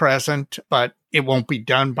Christmas present, but it won't be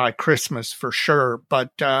done by Christmas for sure.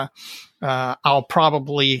 But I'll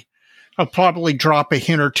probably drop a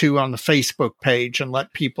hint or two on the Facebook page and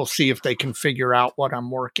let people see if they can figure out what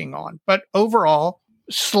I'm working on. But overall,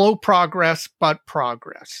 slow progress, but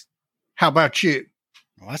progress. How about you?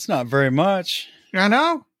 Well, that's not very much. I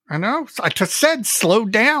know. I just said slow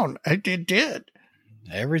down. It did.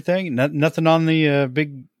 Everything? Nothing on the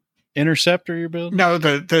big interceptor you're building? No,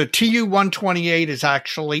 the TU-128 is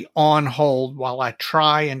actually on hold while I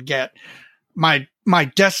try and get my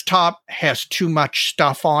desktop has too much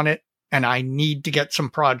stuff on it, and I need to get some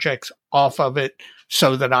projects off of it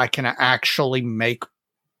so that I can actually make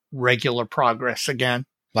regular progress again.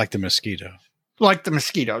 Like the Mosquito.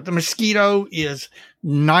 The Mosquito is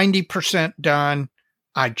 90% done.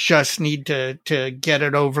 I just need to get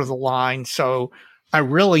it over the line. So I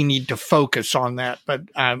really need to focus on that, but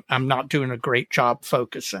I'm not doing a great job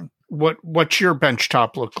focusing. What's your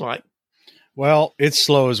benchtop look like? Well, it's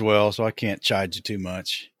slow as well, so I can't chide you too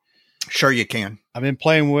much. Sure you can. I've been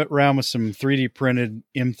playing around with some 3D printed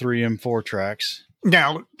M3, M4 tracks.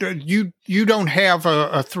 Now, you don't have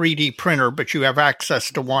a 3D printer, but you have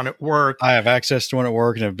access to one at work. I have access to one at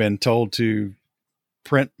work and have been told to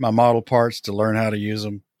print my model parts to learn how to use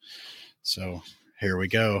them. So here we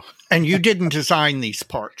go. And you didn't design these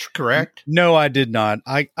parts, correct? No, I did not.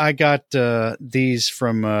 I got these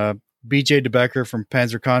from BJ DeBecker from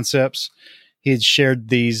Panzer Concepts. He had shared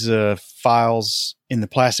these files in the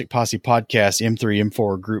Plastic Posse podcast M3,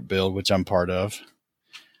 M4 group build, which I'm part of.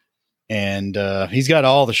 And he's got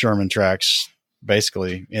all the Sherman tracks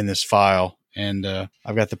basically in this file. And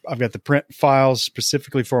I've got the print files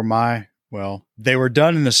specifically for they were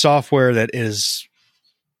done in the software that is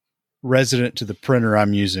resident to the printer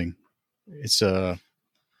I'm using. It's a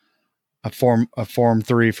Form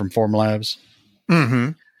 3 from Formlabs.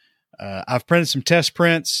 Mm-hmm. I've printed some test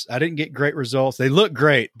prints. I didn't get great results. They look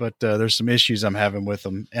great, but there's some issues I'm having with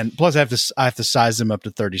them. And plus I have to size them up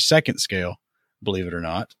to 32nd scale, believe it or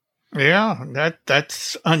not. Yeah,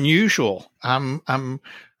 that's unusual. I'm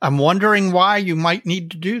wondering why you might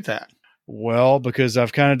need to do that. Well, because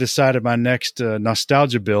I've kind of decided my next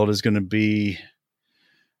nostalgia build is going to be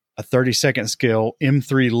a 32nd scale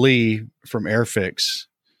M3 Lee from Airfix.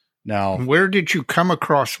 Now, where did you come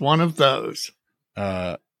across one of those?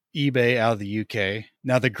 eBay out of the UK.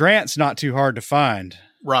 Now, the Grant's not too hard to find.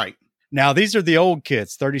 Right. Now, these are the old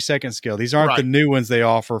kits, 32nd scale. These aren't the new ones they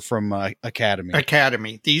offer from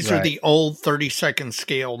Academy. These are the old 32nd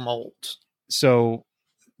scale molds. So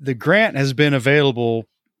the Grant has been available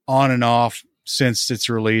on and off since its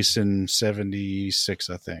release in 76,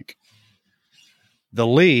 I think. The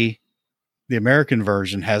Lee, the American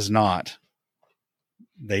version, has not.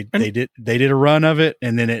 They did a run of it,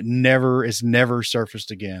 and then it's never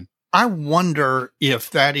surfaced again. I wonder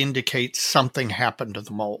if that indicates something happened to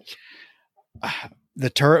the mold. The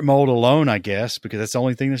turret mold alone, I guess, because that's the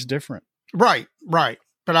only thing that's different. Right.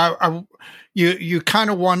 But you kind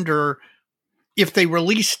of wonder if they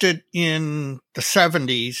released it in the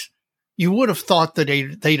 70s, you would have thought that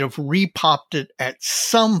they'd have repopped it at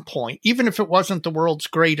some point, even if it wasn't the world's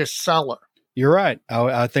greatest seller. You're right.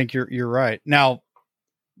 I think you're right. Now,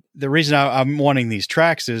 the reason I'm wanting these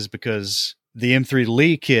tracks is because the M3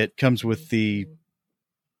 Lee kit comes with the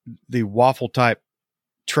waffle type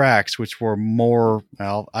tracks, which were more,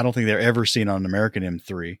 I don't think they're ever seen on an American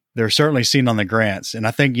M3. They're certainly seen on the Grants. And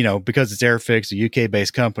I think, because it's Airfix, a UK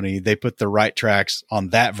based company, they put the right tracks on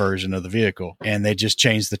that version of the vehicle. And they just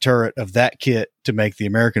changed the turret of that kit to make the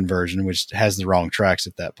American version, which has the wrong tracks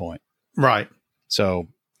at that point. Right. So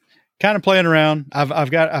kind of playing around.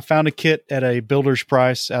 I found a kit at a builder's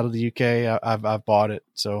price out of the UK. I've bought it.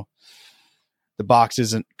 So the box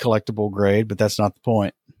isn't collectible grade, but that's not the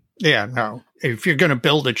point. Yeah, no. If you're going to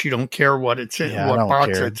build it, you don't care what it's in, what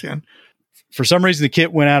box it's in. For some reason, the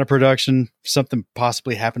kit went out of production. Something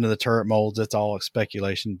possibly happened to the turret molds. That's all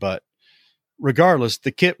speculation. But regardless,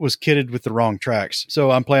 the kit was kitted with the wrong tracks.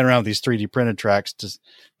 So I'm playing around with these 3D printed tracks.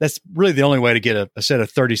 That's really the only way to get a set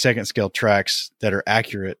of 32nd scale tracks that are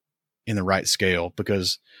accurate in the right scale,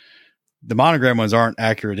 because the monogram ones aren't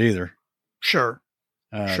accurate either. Sure.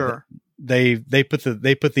 They put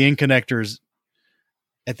the in connectors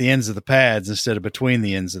at the ends of the pads instead of between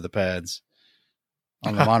the ends of the pads.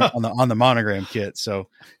 on the on the monogram kit. So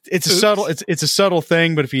it's a subtle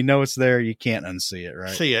thing, but if you know it's there, you can't unsee it,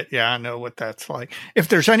 right? See it. Yeah, I know what that's like. If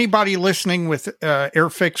there's anybody listening with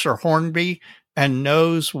Airfix or Hornby and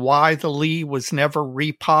knows why the Lee was never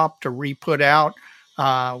repopped or re-put out,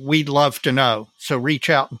 we'd love to know. So reach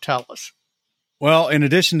out and tell us. Well, in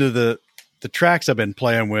addition to the tracks I've been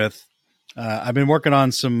playing with, I've been working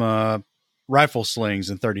on some rifle slings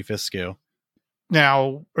in 35th scale.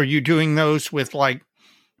 Now, are you doing those with like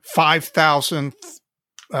 5,000th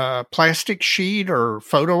plastic sheet or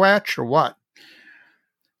photo etch or what?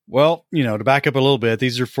 Well, to back up a little bit,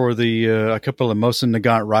 these are for the a couple of Mosin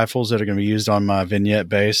Nagant rifles that are going to be used on my vignette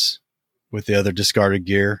base with the other discarded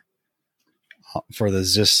gear for the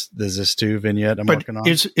Zis 2 vignette I'm working on.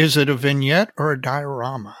 Is it a vignette or a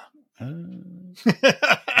diorama?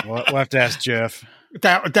 We'll have to ask Jeff.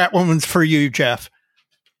 That one's for you, Jeff.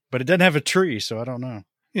 But it doesn't have a tree, so I don't know.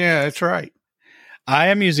 Yeah, that's right. I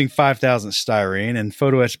am using 5,000 styrene and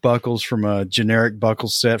photo etch buckles from a generic buckle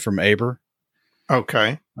set from Aber.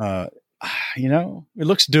 Okay. It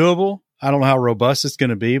looks doable. I don't know how robust it's going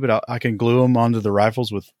to be, but I can glue them onto the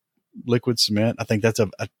rifles with liquid cement. I think that's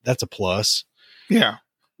a plus. Yeah.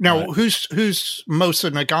 Now, whose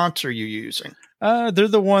Mosin Nagants are you using? They're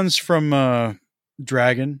the ones from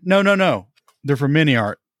Dragon. No. They're from Mini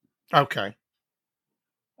Art. Okay.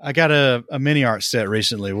 I got a Mini Art set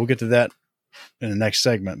recently. We'll get to that in the next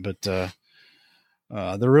segment, but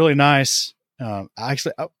they're really nice. I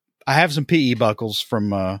have some PE buckles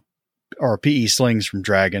or PE slings from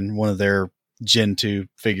Dragon, one of their Gen 2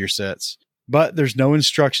 figure sets, but there's no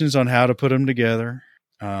instructions on how to put them together.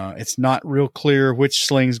 It's not real clear which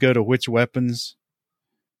slings go to which weapons.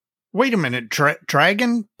 Wait a minute.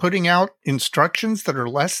 Dragon putting out instructions that are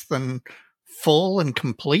less than full and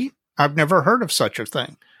complete? I've never heard of such a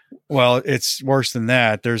thing. Well, it's worse than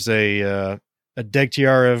that. There's a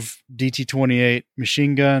Degtyarev DT-28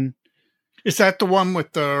 machine gun. Is that the one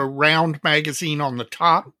with the round magazine on the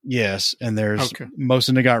top? Yes, and there's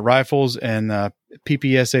Mosin Nagant rifles and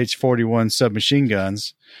PPSH-41 submachine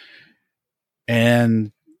guns.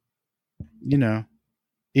 And,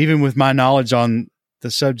 even with my knowledge on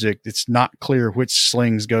the subject, it's not clear which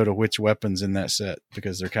slings go to which weapons in that set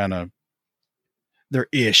because they're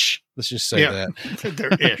ish. Let's just say that.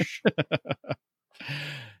 They're ish.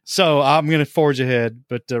 So I'm going to forge ahead,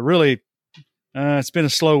 but really, it's been a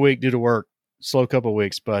slow week due to work, slow couple of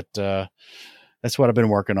weeks, but that's what I've been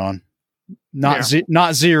working on. Not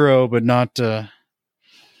zero, but not north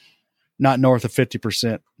of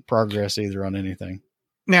 50% progress either on anything.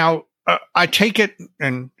 Now, I take it,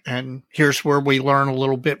 and here's where we learn a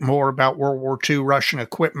little bit more about World War II Russian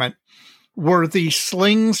equipment. Were the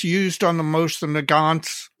slings used on the Mosin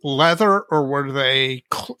Nagants leather, or were they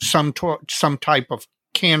some type of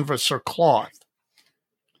canvas or cloth?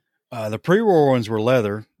 The pre-war ones were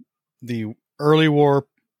leather. The early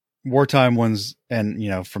wartime ones,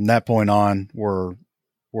 and from that point on, were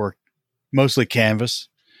mostly canvas,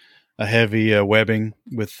 a heavy webbing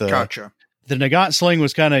with. Gotcha. The Nagant sling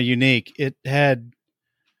was kind of unique. It had.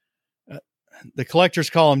 The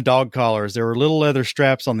collectors call them dog collars. There were little leather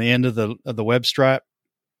straps on the end of the web strap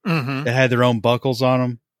that had their own buckles on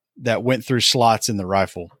them that went through slots in the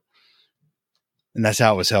rifle. And that's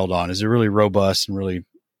how it was held on. It's a really robust and really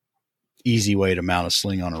easy way to mount a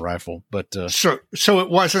sling on a rifle. But so it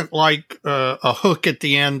wasn't like a hook at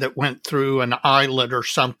the end that went through an eyelet or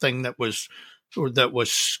something that was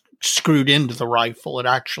screwed into the rifle. It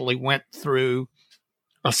actually went through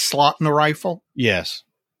a slot in the rifle. Yes.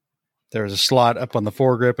 There was a slot up on the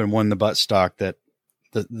foregrip and one in the buttstock that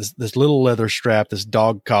this little leather strap, this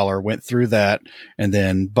dog collar, went through that and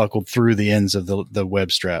then buckled through the ends of the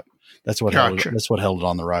web strap. That's what held it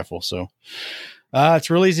on the rifle. So it's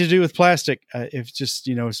real easy to do with plastic. It's just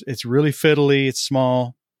it's really fiddly. It's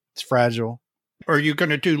small. It's fragile. Are you going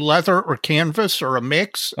to do leather or canvas or a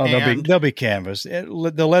mix? Oh, they'll be canvas.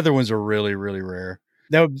 The leather ones are really, really rare.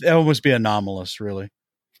 That would almost be anomalous, really.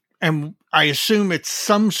 And I assume it's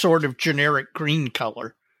some sort of generic green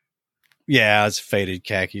color. Yeah, it's faded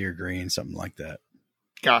khaki or green, something like that.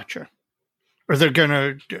 Gotcha. Are there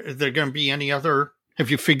going to be any other?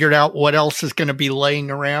 Have you figured out what else is going to be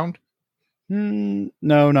laying around?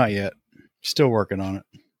 No, not yet. Still working on it.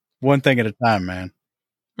 One thing at a time, man.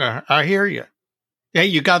 I hear you. Hey,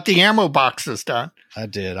 you got the ammo boxes done. I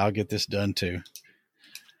did. I'll get this done too.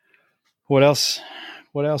 What else?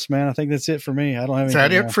 What else, man? I think that's it for me. I don't have anything. Is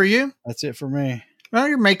that it for you? That's it for me. Well,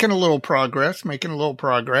 you're making a little progress.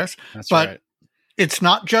 That's right. But it's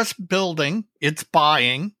not just building, it's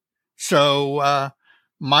buying. So,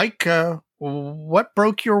 Mike, what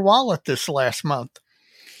broke your wallet this last month?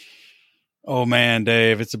 Oh man,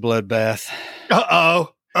 Dave, it's a bloodbath.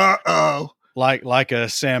 Uh-oh. Like a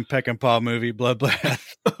Sam Peckinpah movie,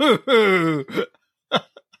 Bloodbath.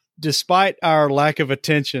 Despite our lack of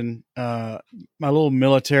attention, my little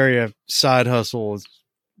military side hustle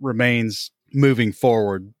remains moving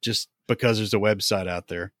forward just because there's a website out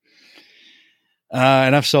there.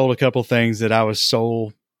 And I've sold a couple things that I was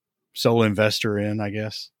sole investor in, I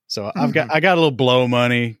guess. So I got a little blow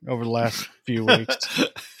money over the last few weeks.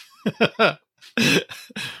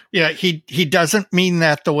 Yeah, he doesn't mean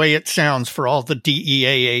that the way it sounds for all the DEA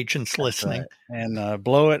agents listening. Right. And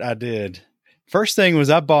blow it, I did. First thing was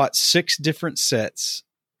I bought 6 different sets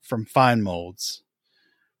from Fine Molds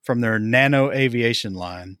from their Nano Aviation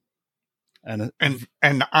line. And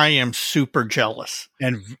I am super jealous.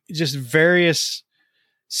 And just various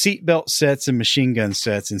seatbelt sets and machine gun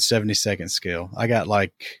sets in 70-second scale. I got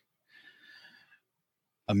like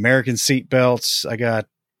American seatbelts. I got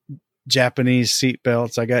Japanese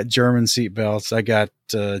seatbelts. I got German seatbelts. I got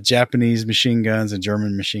Japanese machine guns and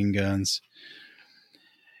German machine guns.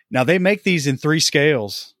 Now they make these in 3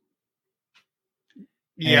 scales.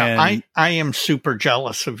 Yeah, I am super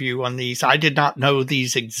jealous of you on these. I did not know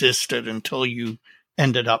these existed until you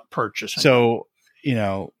ended up purchasing. So,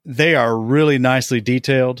 they are really nicely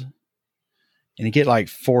detailed, and you get like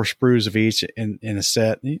 4 sprues of each in a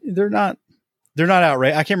set. They're not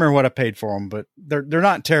outrageous. I can't remember what I paid for them, but they're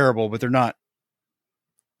not terrible, but they're not.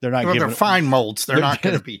 Well, they're Fine Molds. They're not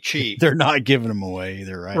going to be cheap. They're not giving them away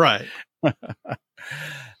either, right? Right.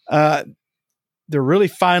 They're really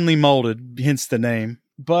finely molded, hence the name.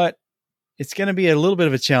 But it's going to be a little bit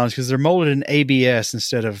of a challenge because they're molded in ABS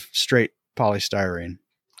instead of straight polystyrene.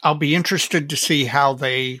 I'll be interested to see how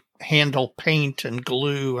they handle paint and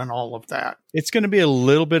glue and all of that. It's going to be a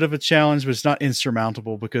little bit of a challenge, but it's not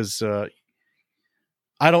insurmountable because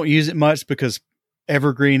I don't use it much because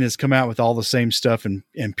Evergreen has come out with all the same stuff in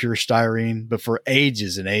pure styrene. But for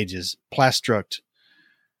ages and ages, Plastruct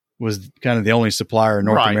was kind of the only supplier in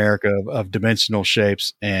North America of dimensional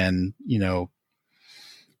shapes and,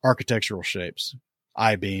 architectural shapes,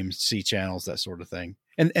 I-beams, C-channels, that sort of thing.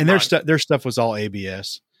 And their stuff was all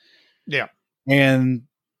ABS. Yeah. And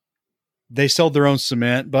they sold their own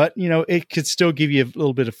cement, but it could still give you a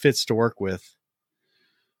little bit of fits to work with.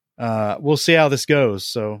 We'll see how this goes.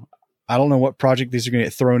 So I don't know what project these are going to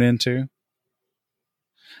get thrown into.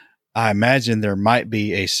 I imagine there might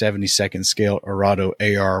be a 70-second scale Arado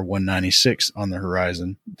AR-196 on the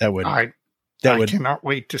horizon. I cannot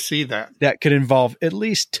wait to see that. That could involve at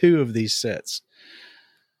least 2 of these sets.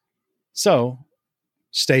 So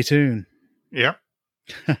stay tuned. Yep.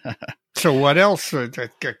 So what else?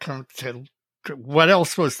 What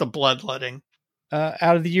else was the bloodletting?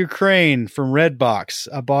 Out of the Ukraine from Redbox,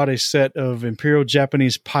 I bought a set of Imperial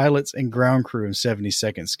Japanese pilots and ground crew in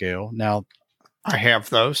 70-second scale. Now, I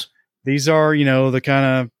have those. These are, the kind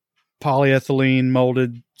of polyethylene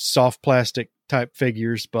molded soft plastic type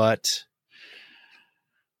figures, but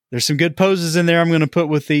there's some good poses in there I'm going to put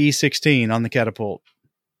with the E16 on the catapult.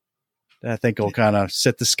 I think will kind of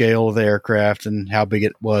set the scale of the aircraft and how big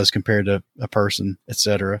it was compared to a person,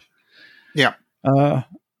 etc. Yeah. And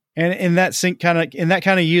in that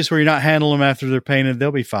kind of use where you're not handling them after they're painted,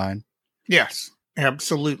 they'll be fine. Yes,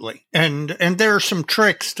 absolutely. And there are some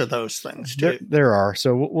tricks to those things too. There are.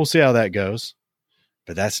 So we'll see how that goes.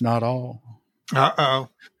 But that's not all. Uh-oh.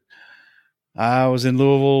 I was in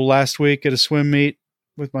Louisville last week at a swim meet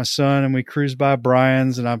with my son, and we cruised by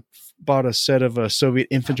Brian's, and I bought a set of Soviet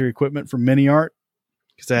infantry equipment from Mini Art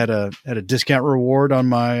because I had a discount reward on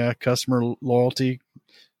my customer loyalty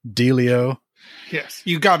dealio. Yes,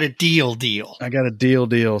 you got a deal. I got a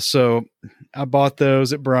deal. So I bought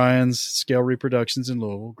those at Brian's Scale Reproductions in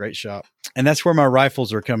Louisville. Great shop. And that's where my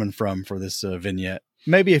rifles are coming from for this vignette.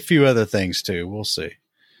 Maybe a few other things too. We'll see.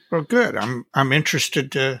 Well, good. I'm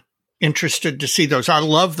interested to see those. I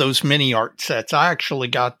love those Mini Art sets. I actually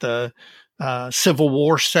got the Civil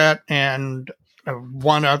War set and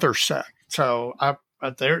one other set. So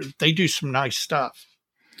they do some nice stuff.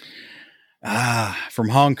 From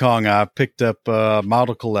Hong Kong, I picked up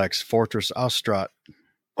Model Collect's Fortress Austrot.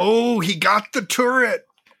 Oh, he got the turret.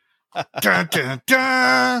 Dun, dun,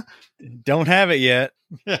 dun. Don't have it yet.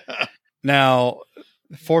 Now,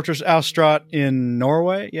 Fortress Austrot in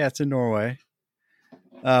Norway. Yeah, it's in Norway.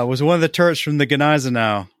 Was one of the turrets from the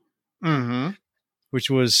Gneisenau, which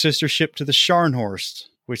was sister ship to the Scharnhorst,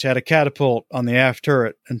 which had a catapult on the aft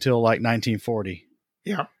turret until like 1940.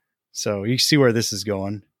 Yeah. So you see where this is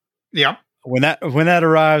going. Yeah. When that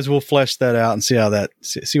arrives, we'll flesh that out and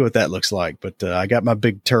see what that looks like. But I got my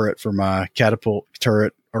big turret for my catapult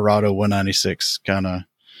turret Arado 196 kind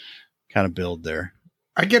of build there.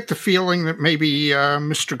 I get the feeling that maybe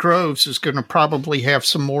Mr. Groves is going to probably have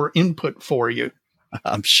some more input for you.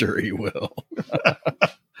 I'm sure he will.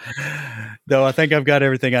 Though I think I've got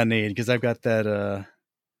everything I need because I've got that.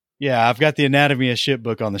 I've got the Anatomy of Ship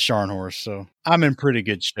book on the Scharnhorst, so I'm in pretty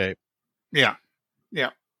good shape. Yeah.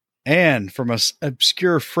 And from an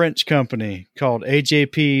obscure French company called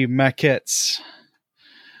AJP Maquettes,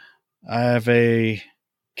 I have a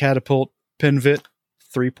catapult Pinvit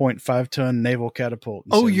 3.5 ton naval catapult.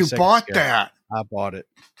 Oh, you bought that? I bought it.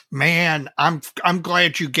 Man, I'm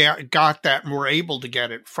glad you got that and were able to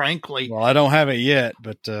get it. Frankly, well, I don't have it yet,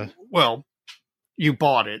 but you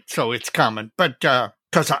bought it, so it's coming. But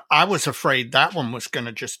because I was afraid that one was going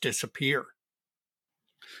to just disappear.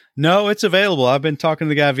 No, it's available. I've been talking to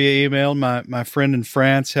the guy via email. My friend in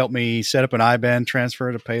France helped me set up an IBAN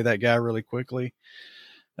transfer to pay that guy really quickly.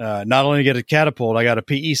 Not only get a catapult, I got a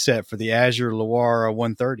PE set for the Azure Loire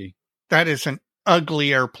 130. That is an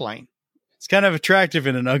ugly airplane. It's kind of attractive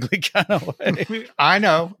in an ugly kind of way. I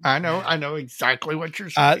know exactly what you're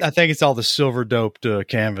saying. I think it's all the silver doped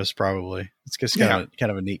canvas, probably. It's just kind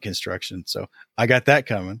of a neat construction. So I got that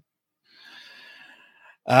coming.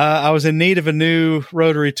 I was in need of a new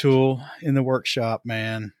rotary tool in the workshop,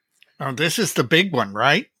 man. Oh, this is the big one,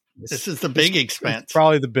 right? This is the big expense. It's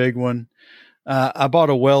probably the big one. I bought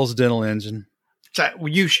a Wells dental engine. So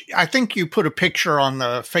I think you put a picture on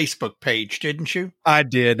the Facebook page, didn't you? I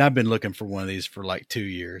did. And I've been looking for one of these for like 2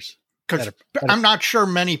 years. Because I'm not sure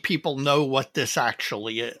many people know what this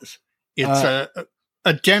actually is. It's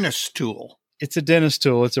a dentist tool. It's a dentist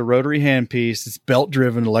tool. It's a rotary handpiece. It's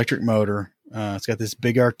belt-driven electric motor. It's got this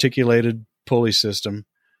big articulated pulley system.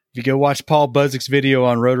 If you go watch Paul Budzik video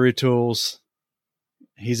on rotary tools,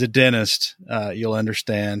 he's a dentist. You'll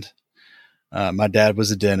understand. My dad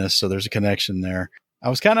was a dentist, so there's a connection there. I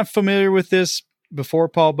was kind of familiar with this before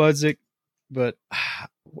Paul Budzik, but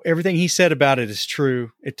everything he said about it is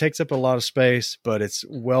true. It takes up a lot of space, but it's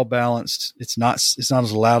well balanced. It's not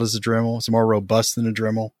as loud as a Dremel. It's more robust than a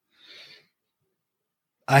Dremel.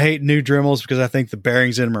 I hate new Dremels because I think the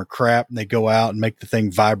bearings in them are crap and they go out and make the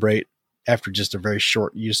thing vibrate after just a very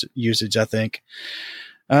short usage, I think.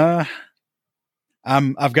 I've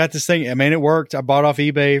got this thing. I mean, it worked. I bought off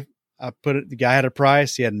eBay. The guy had a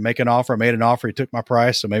price. He had to make an offer. I made an offer. He took my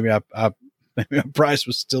price. So maybe maybe my price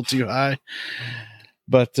was still too high,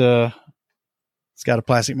 but, it's got a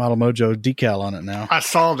Plastic Model Mojo decal on it now. I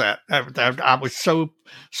saw that. I was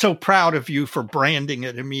so proud of you for branding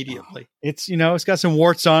it immediately. It's got some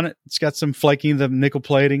warts on it. It's got some flaking, the nickel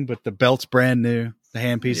plating, but the belt's brand new. The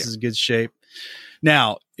handpiece is in good shape.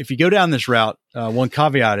 Now, if you go down this route, one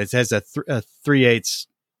caveat, it has a 3/8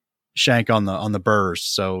 shank on the burrs.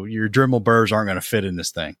 So your Dremel burrs aren't going to fit in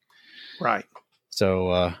this thing. Right.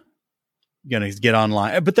 So, you're going to get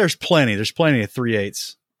online, but there's plenty of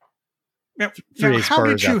 3/8. Now, how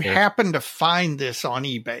did you happen to find this on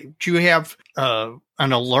eBay? Do you have an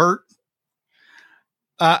alert?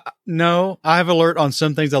 No, I have alert on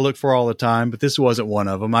some things I look for all the time, but this wasn't one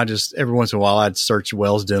of them. I just, every once in a while, I'd search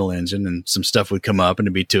Wells dental engine and some stuff would come up and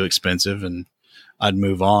it'd be too expensive and I'd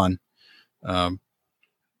move on.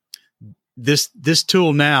 This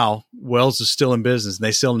tool now, Wells is still in business.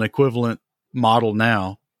 They sell an equivalent model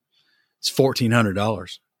now. It's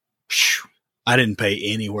 $1,400. I didn't pay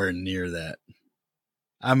anywhere near that.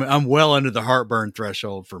 I'm well under the heartburn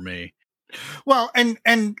threshold for me. Well,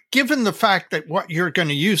 and given the fact that what you're going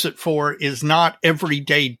to use it for is not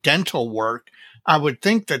everyday dental work, I would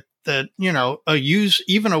think that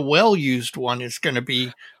even a well-used one is going to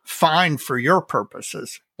be fine for your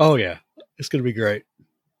purposes. Oh yeah, it's going to be great.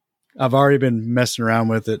 I've already been messing around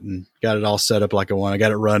with it and got it all set up like I want. I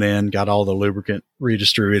got it run in, got all the lubricant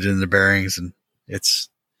redistributed in the bearings, and it's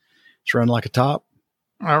run like a top.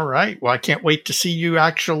 All right. Well, I can't wait to see you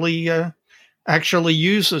actually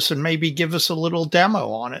use this and maybe give us a little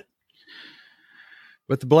demo on it.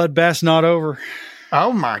 But the bloodbath's not over.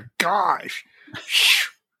 Oh my gosh.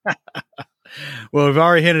 Well, we've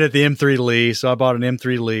already hinted at the M3 Lee. So I bought an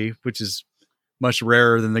M3 Lee, which is much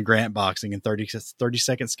rarer than the Grant boxing and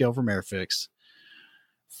 30-second scale from Airfix.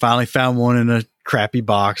 Finally found one in a crappy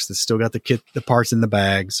box that's still got the parts in the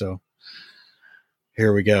bag. So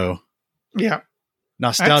here we go. Yeah.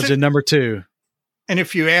 Nostalgia number 2. And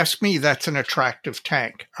if you ask me, that's an attractive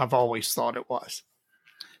tank. I've always thought it was.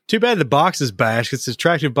 Too bad the box is bashed. It's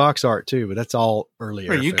attractive box art too, but that's all early.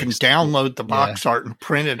 Well, you can download the box art and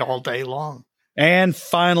print it all day long. And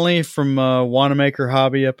finally, from Wanamaker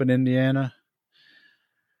Hobby up in Indiana,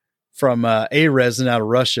 from A-Resin out of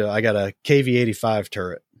Russia, I got a KV-85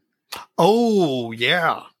 turret. Oh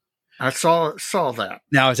yeah, I saw that.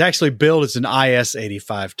 Now it's actually billed as an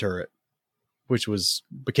IS-85 turret, which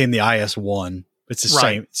became the IS-1. It's the Right.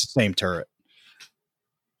 same. It's the same turret,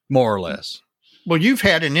 more or less. Well, you've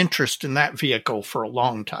had an interest in that vehicle for a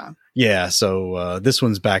long time. Yeah. So this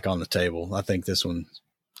one's back on the table. I think this one.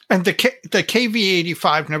 And the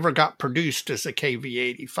KV-85 never got produced as a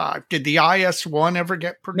KV-85. Did the IS-1 ever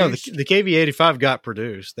get produced? No, the KV-85 got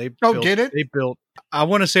produced. Did it? They built. I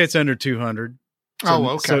want to say it's under 200. So,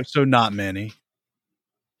 okay. So not many.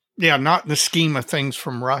 Yeah, not in the scheme of things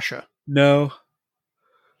from Russia. No.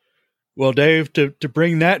 Well, Dave, to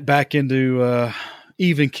bring that back into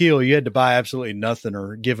even keel, you had to buy absolutely nothing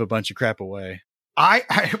or give a bunch of crap away.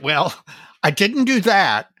 I didn't do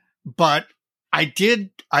that, but I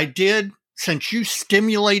did, since you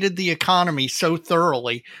stimulated the economy so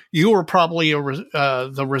thoroughly, you were probably the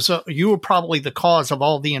cause of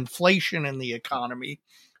all the inflation in the economy.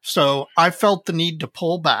 So I felt the need to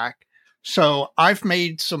pull back. So I've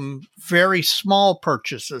made some very small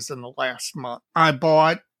purchases in the last month. I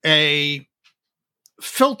bought a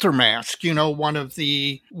filter mask, one of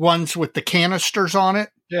the ones with the canisters on it.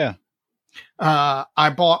 Yeah.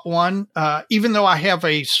 I bought one, even though I have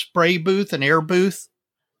a spray booth, an air booth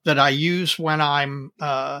that I use when I'm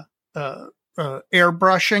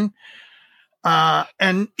airbrushing.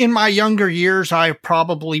 And in my younger years, I've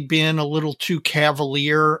probably been a little too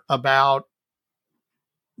cavalier about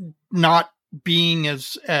not being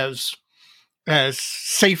as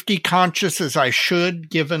safety conscious as I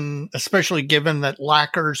should, especially given that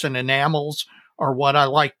lacquers and enamels are what I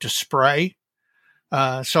like to spray.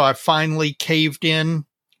 So I finally caved in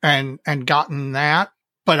and gotten that.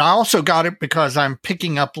 But I also got it because I'm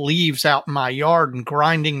picking up leaves out in my yard and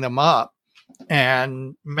grinding them up.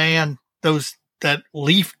 And man, that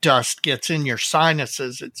leaf dust gets in your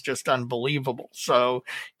sinuses. It's just unbelievable. So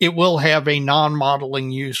it will have a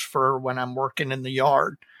non-modeling use for when I'm working in the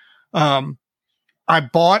yard. I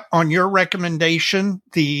bought, on your recommendation,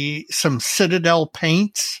 some Citadel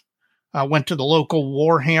paints. I went to the local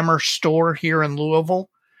Warhammer store here in Louisville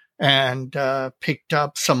and picked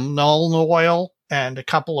up some Nuln Oil and a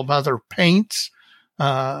couple of other paints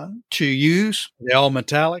to use. Are they all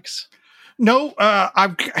metallics? No,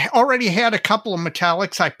 I've already had a couple of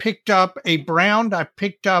metallics. I picked up a brown. I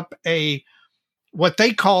picked up what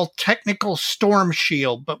they call technical storm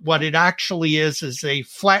shield, but what it actually is a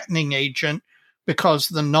flattening agent, because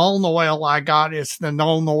the Nuln Oil I got is the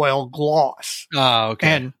Nuln Oil gloss. Oh,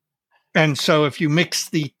 okay. And so if you mix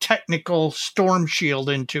the technical storm shield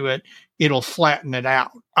into it, it'll flatten it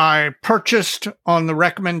out. I purchased, on the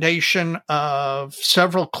recommendation of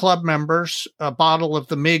several club members, a bottle of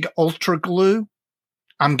the MIG Ultra Glue.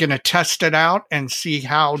 I'm going to test it out and see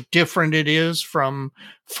how different it is from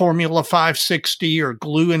Formula 560 or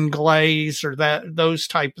Glue and Glaze or those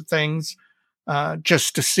type of things,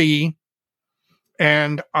 just to see.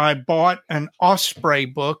 And I bought an Osprey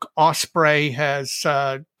book. Osprey has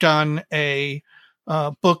done a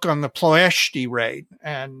book on the Ploiești raid,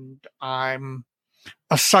 and I'm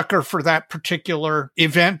a sucker for that particular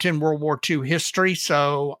event in World War II history.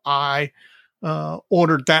 So I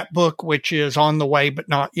ordered that book, which is on the way, but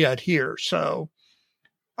not yet here. So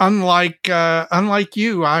unlike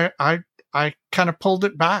you, I kind of pulled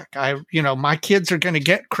it back. My kids are going to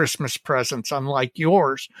get Christmas presents, unlike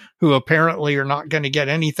yours, who apparently are not going to get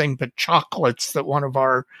anything but chocolates that one of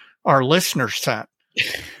our listeners sent.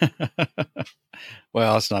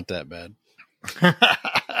 Well, it's not that bad.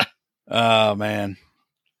 Oh, man.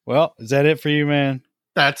 Well, is that it for you, man?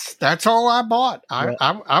 That's all I bought.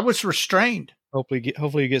 I was restrained. Hopefully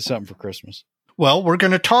you get something for Christmas. Well, we're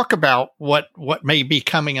going to talk about what may be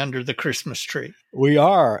coming under the Christmas tree. We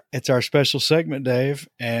are. It's our special segment, Dave,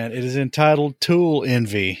 and it is entitled Tool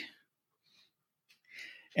Envy.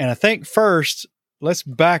 And I think first, let's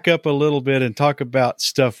back up a little bit and talk about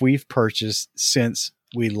stuff we've purchased since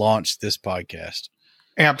we launched this podcast.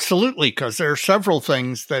 Absolutely, because there are several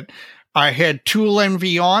things that I had tool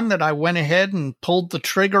envy on that I went ahead and pulled the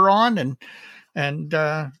trigger on, and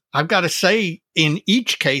I've got to say, in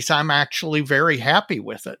each case, I'm actually very happy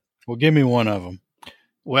with it. Well, give me one of them.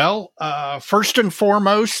 Well, first and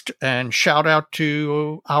foremost, and shout out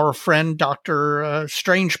to our friend Dr.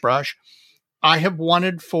 Strangebrush, I have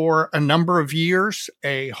wanted for a number of years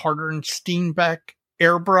a Harder & Steenbeck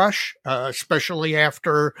airbrush, especially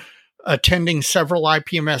after attending several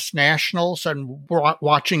IPMS nationals and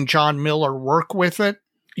watching John Miller work with it.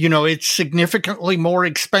 It's significantly more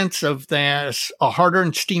expensive than a Harder &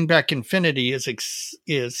 Steenbeck Infinity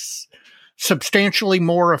is substantially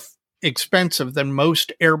more expensive than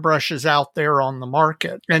most airbrushes out there on the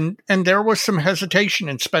market. And there was some hesitation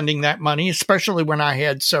in spending that money, especially when I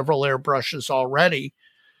had several airbrushes already.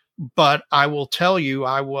 But I will tell you,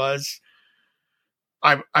 I was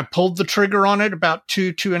I pulled the trigger on it about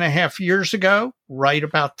 2.5 years ago, right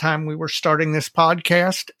about the time we were starting this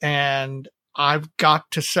podcast. And I've got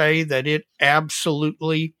to say that it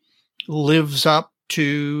absolutely lives up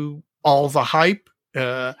to all the hype.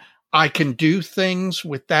 I can do things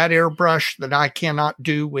with that airbrush that I cannot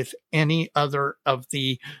do with any other of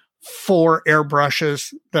the 4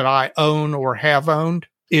 airbrushes that I own or have owned.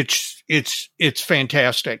 It's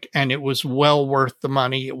fantastic, and it was well worth the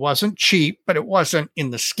money. It wasn't cheap, but it wasn't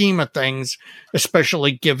in the scheme of things,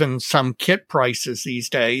 especially given some kit prices these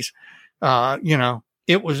days.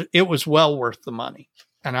 It was well worth the money,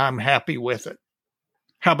 and I'm happy with it.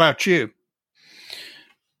 How about you?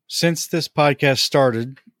 Since this podcast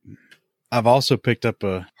started, I've also picked up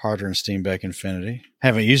a Harder and Steenbeck Infinity.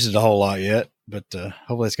 Haven't used it a whole lot yet, but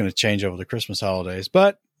hopefully it's going to change over the Christmas holidays.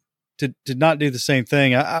 But did not do the same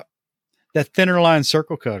thing. That thinner line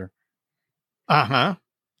circle cutter. Uh-huh.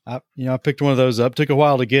 I picked one of those up. Took a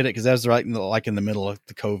while to get it because that was right in the middle of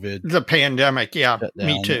the COVID. The pandemic, yeah.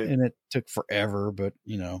 Me too. And it took forever, but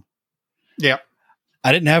Yeah.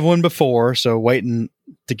 I didn't have one before, so waiting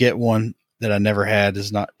to get one that I never had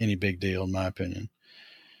is not any big deal in my opinion.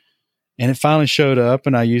 And it finally showed up,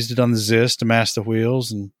 and I used it on the Zist to mask the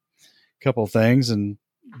wheels and a couple of things. And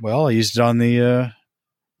well, I used it on the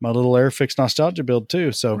my little Airfix Nostalgia build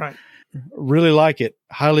too. So right. Really like it.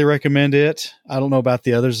 Highly recommend it. I don't know about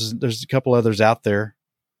the others. There's a couple others out there.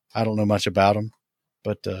 I don't know much about them,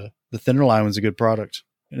 but the thinner line was a good product.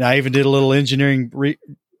 And I even did a little engineering,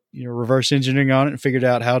 reverse engineering on it and figured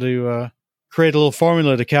out how to create a little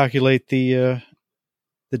formula to calculate the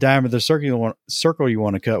diameter of the circle you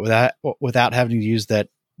want to cut without having to use that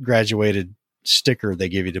graduated sticker they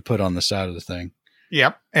give you to put on the side of the thing.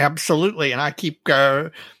 Yep, absolutely. And I keep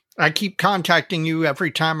contacting you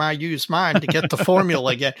every time I use mine to get the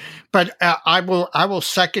formula again. But I will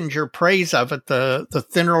second your praise of it. The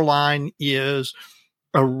thinner line is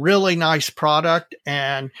a really nice product,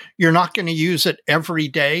 and you're not going to use it every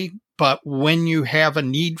day, but when you have a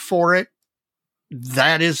need for it,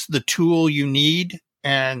 that is the tool you need.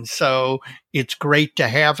 And so it's great to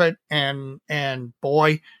have it. And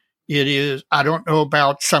boy, it is. I don't know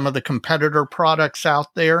about some of the competitor products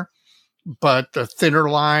out there, but the thinner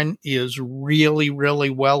line is really, really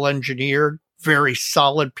well engineered, very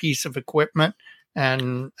solid piece of equipment.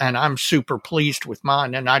 And I'm super pleased with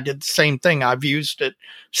mine. And I did the same thing. I've used it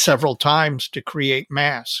several times to create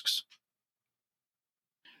masks.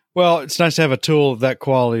 Well, it's nice to have a tool of that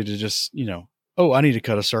quality to just, I need to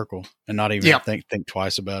cut a circle and not even think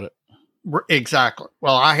twice about it. Exactly.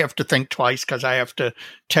 Well, I have to think twice because I have to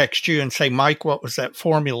text you and say, Mike, what was that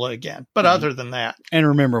formula again? But other than that. And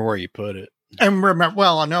remember where you put it. And remember,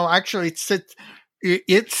 well, no, actually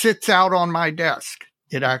it sits out on my desk.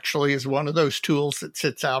 It actually is one of those tools that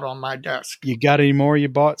sits out on my desk. You got any more you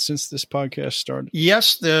bought since this podcast started?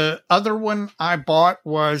 Yes. The other one I bought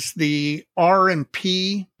was the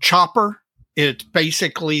R&P chopper. It's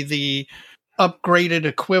basically the upgraded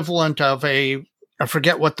equivalent of I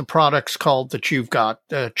forget what the product's called that you've got,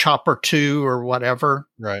 the Chopper 2 or whatever.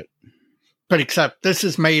 Right. But except this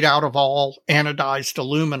is made out of all anodized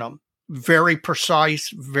aluminum. Very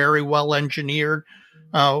precise, very well engineered.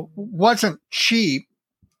 Wasn't cheap,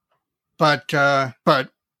 but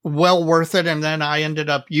well worth it. And then I ended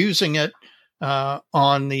up using it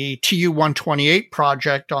on the Tu-128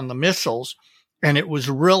 project on the missiles. And it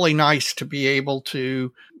was really nice to be able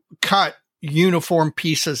to cut uniform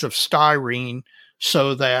pieces of styrene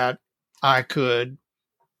so that I could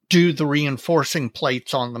do the reinforcing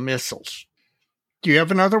plates on the missiles. Do you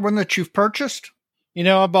have another one that you've purchased?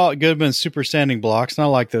 I bought Goodman super sanding blocks, and I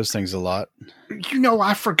like those things a lot.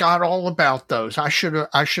 I forgot all about those. I should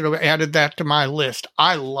have added that to my list.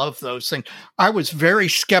 I love those things. I was very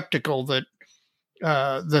skeptical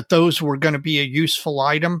that those were going to be a useful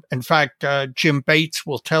item. In fact, Jim Bates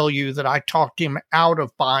will tell you that I talked him out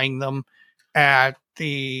of buying them at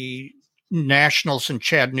the Nationals in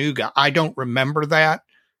Chattanooga. I don't remember that,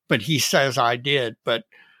 but he says I did. But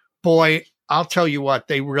boy, I'll tell you what,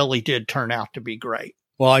 they really did turn out to be great.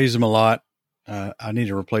 Well, I use them a lot. I need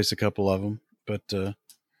to replace a couple of them, but it's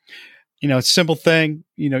a simple thing.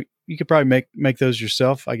 You could probably make those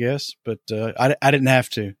yourself, I guess, but I didn't have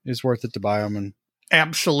to. It's worth it to buy them. And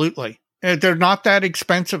absolutely. They're not that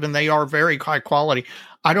expensive, and they are very high quality.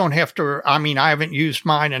 I don't have to, I haven't used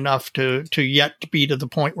mine enough to yet to be to the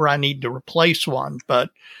point where I need to replace one,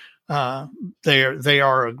 but they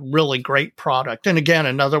are a really great product. And again,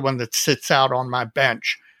 another one that sits out on my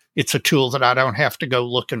bench. It's a tool that I don't have to go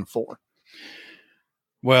looking for.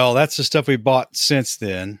 Well, that's the stuff we bought since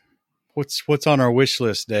then. What's on our wish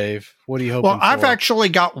list, Dave? What are you hoping Well, I've for? actually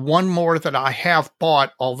got one more that I have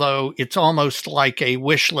bought, although it's almost like a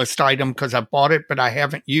wish list item because I bought it, but I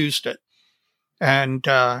haven't used it. And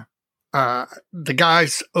the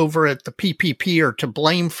guys over at the PPP are to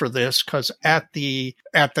blame for this because at the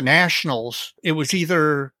Nationals, it was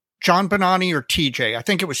either John Bonani or TJ. I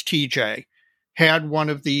think it was TJ had one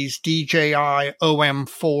of these DJI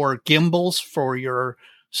OM4 gimbals for your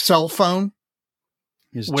cell phone.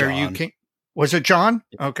 Was it John?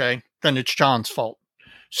 Okay, then it's John's fault.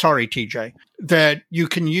 Sorry, TJ. That you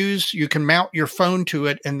can mount your phone to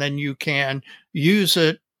it, and then you can use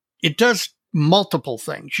it. It does multiple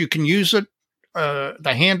things. You can use it.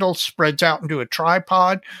 The handle spreads out into a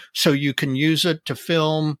tripod, so you can use it to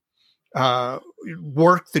film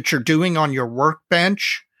work that you're doing on your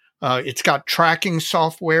workbench. It's got tracking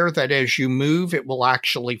software that as you move, it will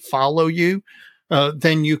actually follow you.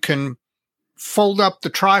 Then you can fold up the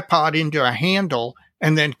tripod into a handle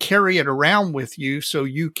and then carry it around with you so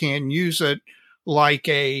you can use it like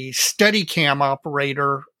a Steadicam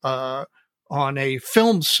operator on a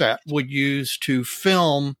film set would use to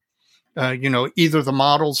film, either the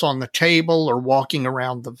models on the table or walking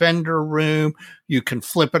around the vendor room. You can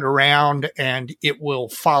flip it around and it will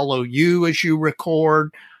follow you as you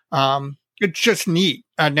record. It's just neat.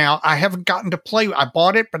 Now, I haven't gotten to play. I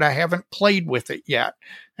bought it, but I haven't played with it yet.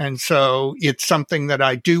 And so it's something that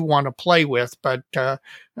I do want to play with, but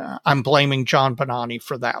I'm blaming John Bonani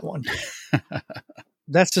for that one.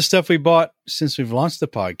 That's the stuff we bought since we've launched the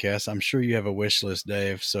podcast. I'm sure you have a wish list,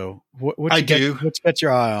 Dave. So what's got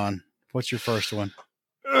your eye on? What's your first one?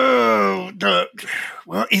 Well,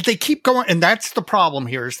 they keep going, and that's the problem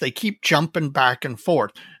here is they keep jumping back and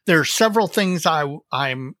forth. There are several things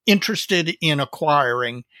I'm interested in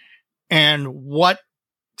acquiring, and what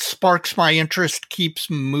sparks my interest keeps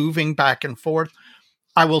moving back and forth.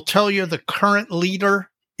 I will tell you the current leader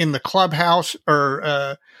in the clubhouse,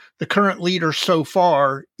 or the current leader so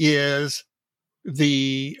far, is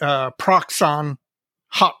the Proxxon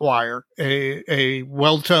Hotwire. A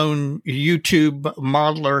well-known YouTube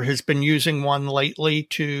modeler has been using one lately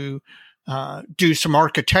to do some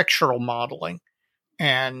architectural modeling.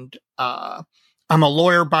 And I'm a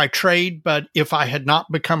lawyer by trade, but if I had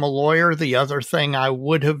not become a lawyer, the other thing I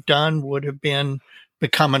would have done would have been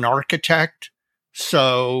become an architect.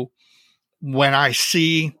 So when I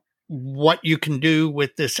see what you can do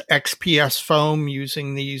with this XPS foam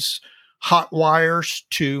using these hot wires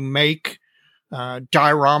to make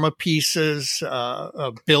diorama pieces,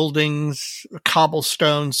 buildings,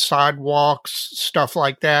 cobblestones, sidewalks, stuff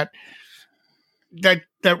like that, that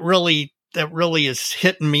really is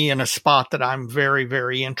hitting me in a spot that I'm very,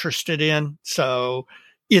 very interested in. So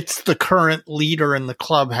it's the current leader in the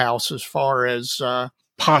clubhouse as far as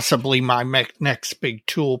possibly my next big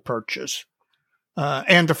tool purchase.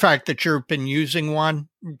 And the fact that you've been using one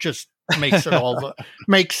just makes it all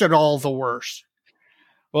the worse.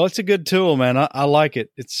 Well, it's a good tool, man. I like it.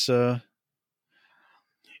 It's a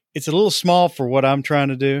little small for what I'm trying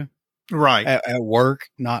to do. Right. At work,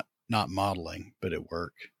 not modeling, but at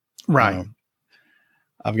work. Right.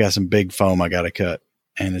 I've got some big foam I got to cut,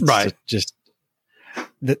 and it's just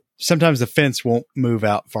that sometimes the fence won't move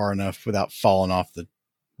out far enough without falling off the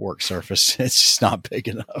work surface. It's just not big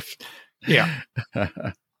enough. Yeah.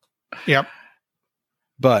 Yep.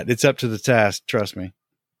 But it's up to the task. Trust me.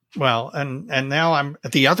 Well, and now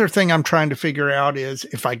the other thing I'm trying to figure out is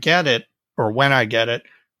if I get it or when I get it,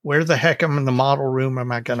 where the heck in the model room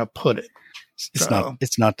am I going to put it?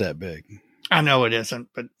 It's not that big. I know it isn't,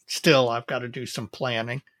 but still I've got to do some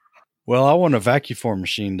planning. Well, I want a vacuform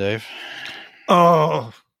machine, Dave.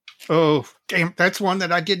 Oh, damn. That's one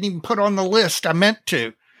that I didn't even put on the list. I meant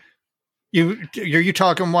to. You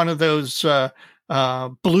talking one of those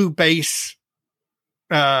blue base?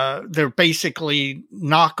 They're basically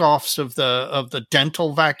knockoffs of the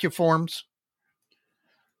dental vacuforms.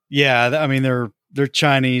 Yeah, I mean they're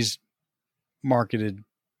Chinese marketed.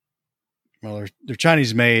 Well, they're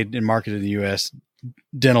Chinese made and marketed in the U.S.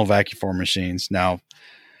 dental vacuform machines. Now,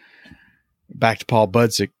 back to Paul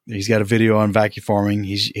Budzik. He's got a video on vacuforming.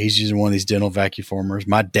 He's using one of these dental vacuformers.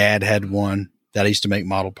 My dad had one that I used to make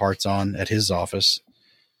model parts on at his office.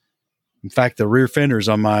 In fact, the rear fenders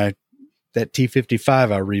on that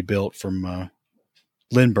T55 I rebuilt from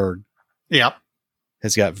Lindbergh. Yep.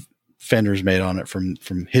 Has got fenders made on it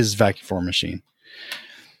from his vacuform machine.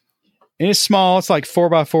 And it's small. It's like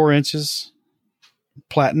 4x4 inches.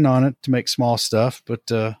 Platen on it to make small stuff. But,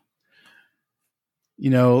 the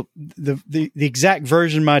exact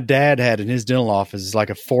version my dad had in his dental office is like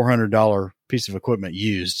a $400 piece of equipment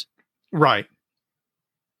used. Right.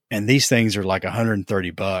 And these things are like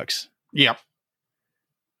 $130. Yep.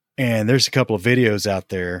 And there's a couple of videos out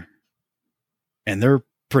there, and they're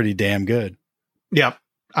pretty damn good. Yep.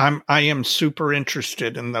 I am super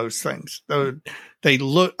interested in those things. They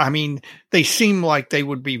look, I mean, they seem like they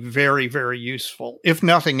would be very, very useful. If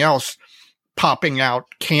nothing else, popping out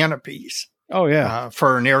canopies. Oh yeah.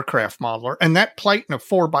 For an aircraft modeler. And that plate in a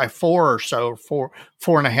 4x4 or so,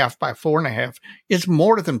 4.5 by 4.5 is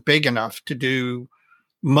more than big enough to do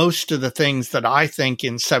most of the things that I think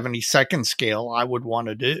in 72nd scale I would want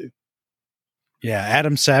to do. Yeah.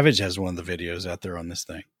 Adam Savage has one of the videos out there on this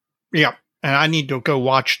thing. Yep. And I need to go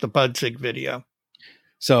watch the Budzig video.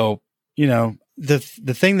 So, you know, the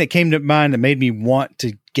thing that came to mind that made me want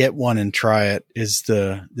to get one and try it is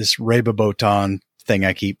this Reba Botan thing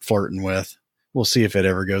I keep flirting with. We'll see if it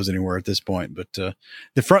ever goes anywhere at this point. But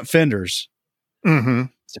the front fenders,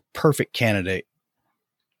 it's a perfect candidate.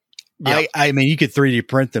 Yep. I mean, you could 3D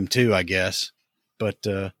print them too, I guess. But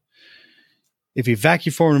if you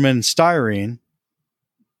vacuum form them in styrene,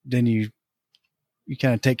 then you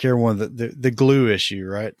kind of take care of one of the glue issue,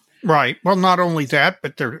 right? Right. Well, not only that,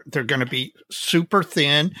 but they're going to be super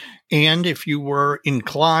thin. And if you were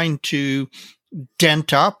inclined to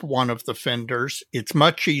dent up one of the fenders, it's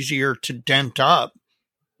much easier to dent up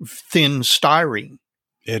thin styrene.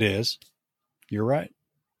 It is. You're right.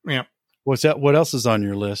 Yeah. What's that? What else is on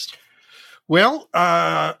your list? Well,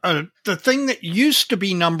 the thing that used to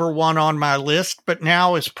be number one on my list, but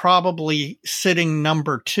now is probably sitting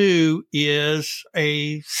number two, is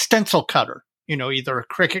a stencil cutter. You know, either a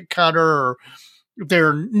Cricut cutter, or there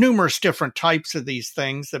are numerous different types of these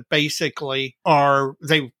things that basically are,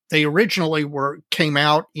 they originally came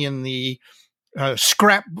out in the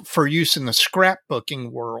scrap for use in the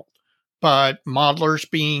scrapbooking world. But modelers,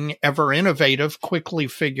 being ever innovative, quickly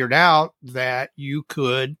figured out that you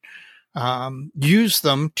could use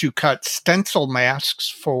them to cut stencil masks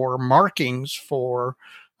for markings for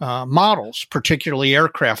models, particularly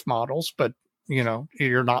aircraft models, but you know,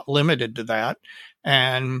 you're not limited to that.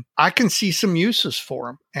 And I can see some uses for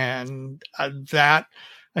them. And that,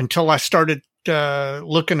 until I started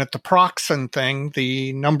looking at the Proxen thing,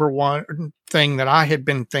 the number one thing that I had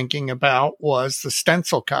been thinking about was the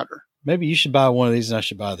stencil cutter. Maybe you should buy one of these and I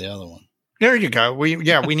should buy the other one. There you go. We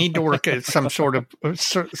need to work at some sort of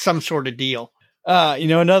deal. You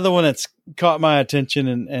know, another one that's caught my attention,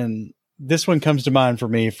 and this one comes to mind for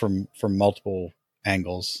me from multiple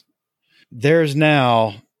angles. There's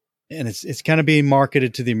now, and it's kind of being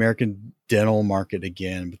marketed to the American dental market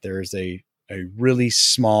again, but there is a really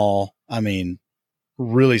small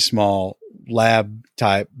lab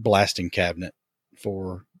type blasting cabinet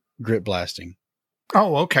for grit blasting.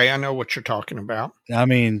 Oh, okay. I know what you're talking about. I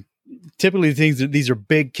mean, typically these are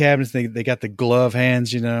big cabinets. They got the glove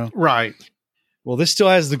hands, you know? Right. Well, this still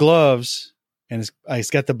has the gloves, and it's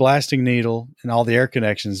got the blasting needle and all the air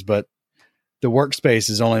connections, but the workspace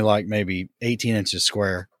is only like maybe 18 inches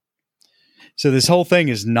square. So this whole thing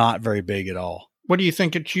is not very big at all. What do you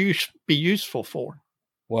think it be useful for?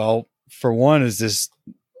 Well, for one, is this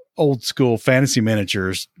old school fantasy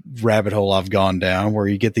miniatures rabbit hole I've gone down, where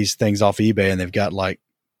you get these things off eBay and they've got like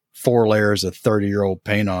 4 layers of 30-year-old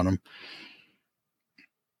paint on them.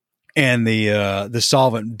 And the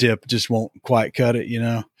solvent dip just won't quite cut it, you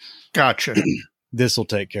know? Gotcha. This will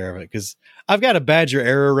take care of it, because I've got a Badger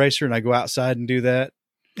air eraser and I go outside and do that.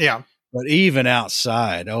 Yeah. But even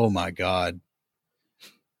outside, oh my God,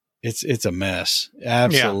 it's a mess.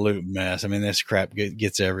 Absolute mess. I mean, this crap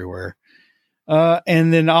gets everywhere.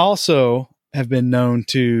 And then also have been known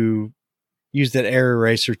to use that air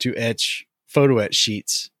eraser to etch photo etch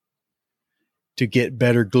sheets to get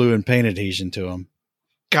better glue and paint adhesion to them.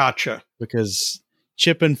 Gotcha. Because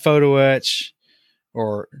chipping photo etch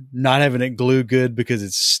or not having it glue good because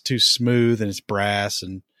it's too smooth and it's brass,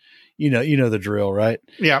 and you know the drill, right?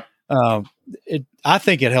 Yeah. I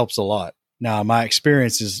think it helps a lot. Now, my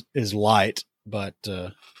experience is light, but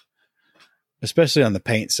especially on the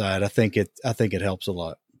paint side, I think it helps a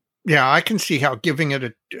lot. Yeah, I can see how giving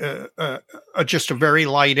it just a very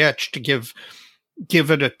light etch to give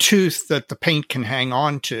it a tooth that the paint can hang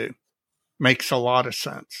on to makes a lot of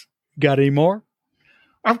sense. Got any more?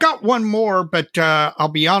 I've got one more, but I'll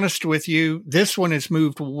be honest with you. This one has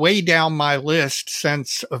moved way down my list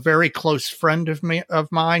since a very close friend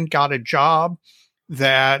of mine got a job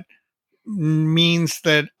that means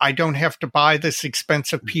that I don't have to buy this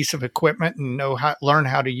expensive piece of equipment and learn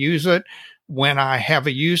how to use it. When I have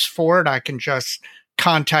a use for it, I can just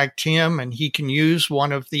contact him and he can use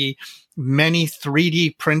one of the many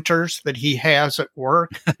 3D printers that he has at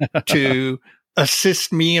work to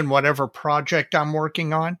assist me in whatever project I'm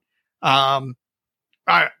working on.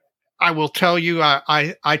 I I will tell you,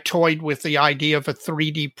 I toyed with the idea of a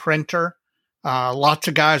 3D printer. Lots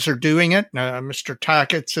of guys are doing it. Mr.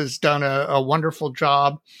 Tackett's has done a wonderful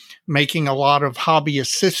job making a lot of hobby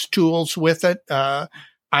assist tools with it.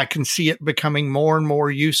 I can see it becoming more and more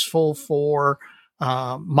useful for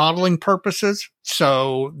modeling purposes.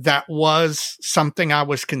 So that was something I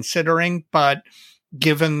was considering, but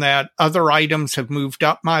given that other items have moved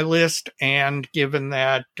up my list and given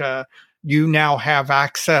that you now have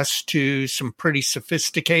access to some pretty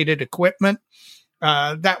sophisticated equipment,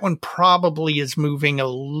 that one probably is moving a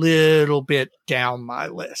little bit down my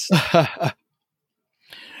list.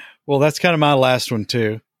 Well, that's kind of my last one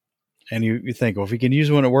too. And you think, well, if you can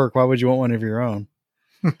use one at work, why would you want one of your own?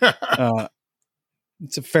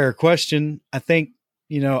 It's a fair question. I think,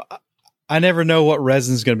 I never know what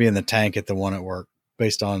resin is going to be in the tank at the one at work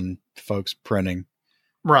based on folks printing.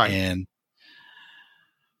 Right. And,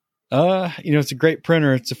 it's a great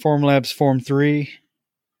printer. It's a Formlabs Form 3,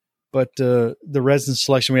 but the resin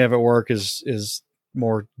selection we have at work is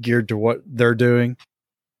more geared to what they're doing.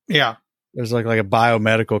 Yeah. There's like a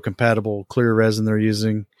biomedical compatible clear resin they're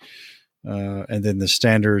using. And then the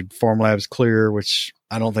standard Formlabs clear, which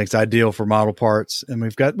I don't think is ideal for model parts. And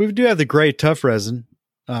we do have the gray tough resin.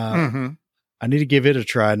 I need to give it a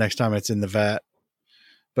try next time it's in the vat.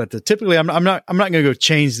 But typically I'm not going to go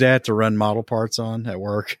change that to run model parts on at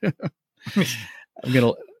work. I'm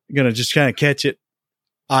going to just kind of catch it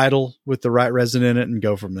idle with the right resin in it and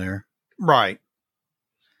go from there. Right.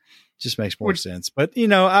 Just makes more sense. But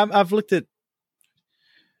I've looked at,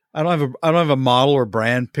 I don't have a model or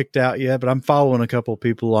brand picked out yet, but I'm following a couple of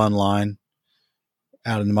people online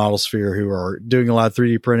out in the model sphere who are doing a lot of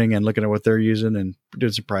 3D printing and looking at what they're using and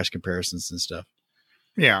doing some price comparisons and stuff.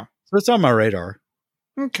 Yeah. So it's on my radar.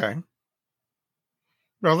 Okay.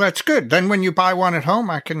 Well, that's good. Then when you buy one at home,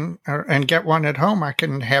 and get one at home, I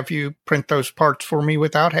can have you print those parts for me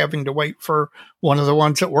without having to wait for one of the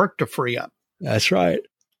ones at work to free up. That's right.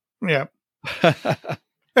 Yeah.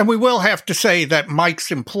 And we will have to say that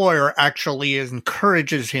Mike's employer actually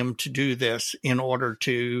encourages him to do this in order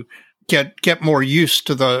to get more used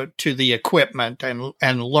to the equipment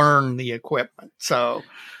and learn the equipment. So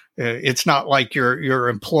it's not like your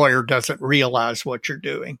employer doesn't realize what you're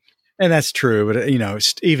doing. And that's true, but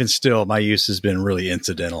even still, my use has been really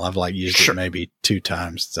incidental. I've used it maybe 2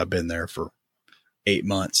 times since I've been there for 8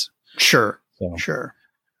 months. Sure, so sure.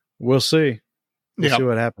 We'll see. We'll see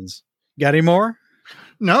what happens. Got any more?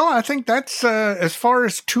 No, I think that's as far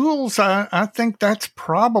as tools. I think that's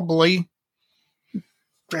probably.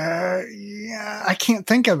 Yeah, I can't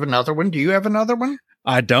think of another one. Do you have another one?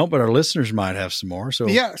 I don't, but our listeners might have some more. So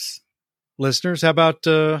yes. Listeners, how about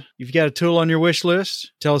if you've got a tool on your wish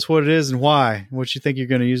list, tell us what it is and why, and what you think you're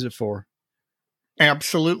going to use it for.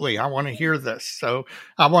 Absolutely. I want to hear this. So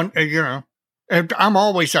I want, I'm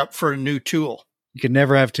always up for a new tool. You can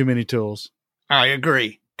never have too many tools. I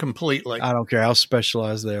agree completely. I don't care how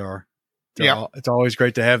specialized they are. Yeah. It's always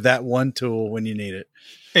great to have that one tool when you need it.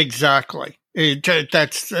 Exactly.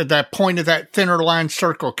 That's that point of that thinner line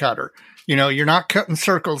circle cutter. You're not cutting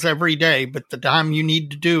circles every day, but the time you need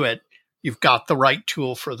to do it, you've got the right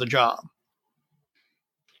tool for the job.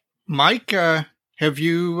 Mike, have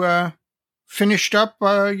you finished up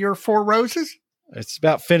your 4 roses? It's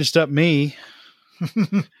about finished up me.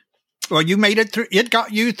 Well, you made it through. It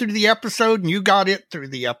got you through the episode, and you got it through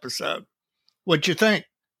the episode. What'd you think?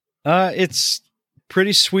 It's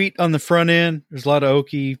pretty sweet on the front end. There's a lot of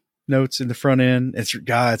oaky notes in the front end.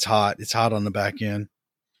 It's hot. It's hot on the back end.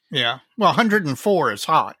 Yeah. Well, 104 is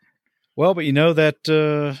hot. Well, but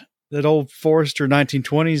that old Forester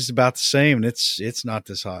 1920 is about the same, and it's not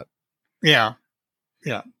this hot. Yeah.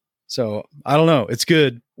 Yeah. So I don't know. It's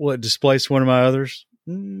good. Will it displace one of my others?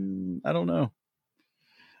 I don't know.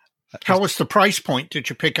 How was the price point? Did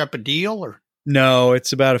you pick up a deal or? No,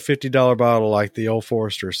 it's about a $50 bottle like the old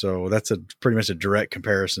Forester. So that's pretty much a direct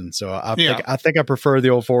comparison. So I think I prefer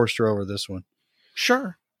the old Forester over this one.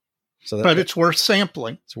 Sure. So but it's worth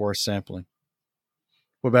sampling. It's worth sampling.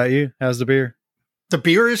 What about you? How's the beer? The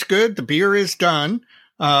beer is good. The beer is done.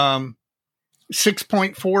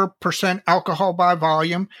 6.4% alcohol by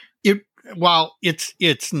volume. While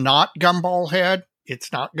it's not Gumball Head,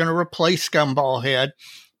 it's not going to replace Gumball Head,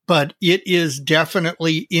 but it is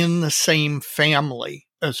definitely in the same family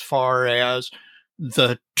as far as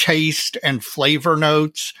the taste and flavor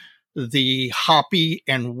notes, the hoppy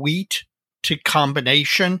and wheat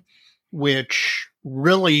combination, which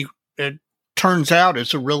really it turns out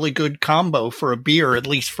is a really good combo for a beer, at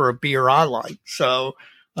least for a beer I like. So,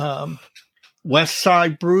 West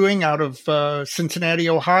Side Brewing out of Cincinnati,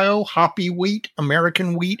 Ohio, Hoppy Wheat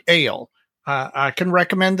American Wheat Ale. I can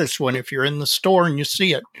recommend this one. If you're in the store and you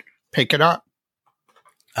see it, pick it up.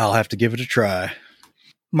 I'll have to give it a try.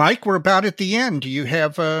 Mike, we're about at the end. Do you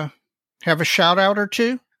have a shout out or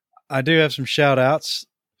two? I do have some shout outs.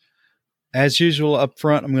 As usual, up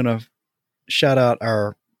front, I'm going to shout out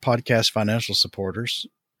our podcast financial supporters.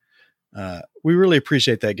 We really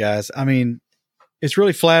appreciate that, guys. I mean, it's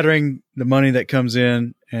really flattering, the money that comes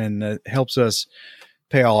in, and it helps us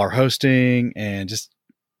pay all our hosting and just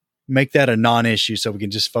make that a non-issue so we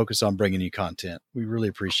can just focus on bringing you content. We really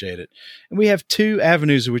appreciate it. And we have 2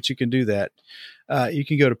 avenues in which you can do that. You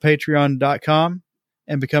can go to patreon.com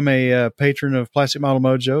and become a patron of Plastic Model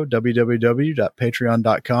Mojo,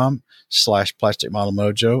 www.patreon.com/Plastic Model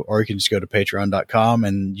Mojo, or you can just go to patreon.com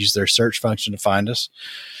and use their search function to find us.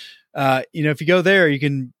 If you go there, you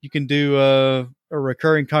can do a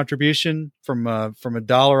recurring contribution from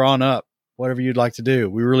 $1 on up, whatever you'd like to do.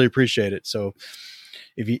 We really appreciate it. So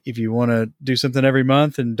if you want to do something every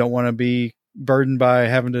month and don't want to be burdened by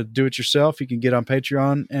having to do it yourself, you can get on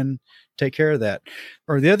Patreon and take care of that.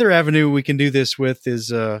 Or the other avenue we can do this with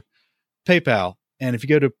is PayPal. And if you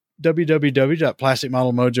go to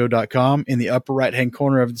www.plasticmodelmojo.com, in the upper right-hand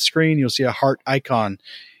corner of the screen, you'll see a heart icon.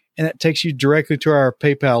 And that takes you directly to our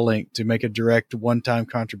PayPal link to make a direct one-time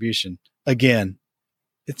contribution. Again,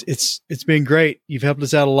 it's been great. You've helped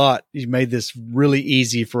us out a lot. You've made this really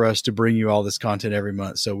easy for us to bring you all this content every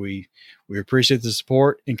month. So we appreciate the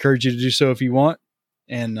support. Encourage you to do so if you want.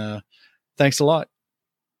 And thanks a lot.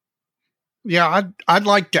 Yeah, I'd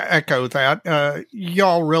like to echo that.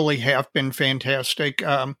 Y'all really have been fantastic.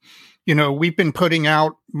 We've been putting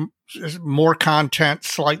out more content,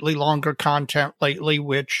 slightly longer content lately,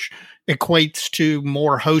 which equates to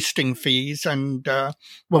more hosting fees. And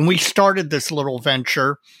when we started this little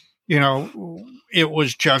venture, it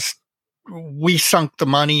was just, we sunk the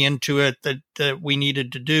money into it that we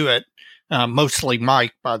needed to do it, mostly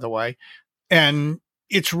Mike, by the way. And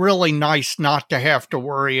it's really nice not to have to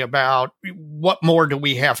worry about what more do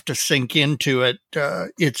we have to sink into it.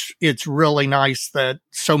 It's really nice that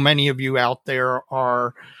so many of you out there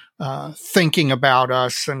are thinking about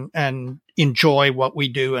us and enjoy what we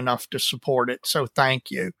do enough to support it. So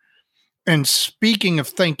thank you. And speaking of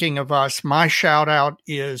thinking of us, my shout out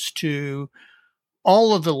is to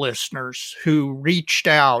all of the listeners who reached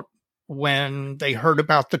out when they heard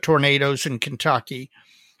about the tornadoes in Kentucky.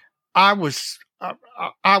 I was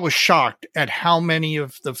shocked at how many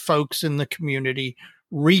of the folks in the community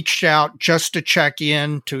reached out just to check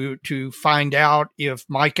in, to find out if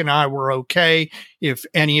Mike and I were okay, if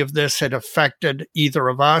any of this had affected either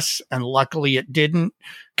of us. And luckily it didn't.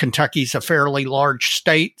 Kentucky's a fairly large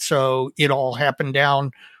state, so it all happened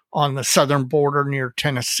down on the southern border near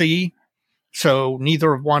Tennessee. So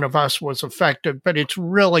neither one of us was affected, but it's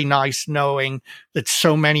really nice knowing that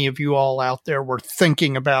so many of you all out there were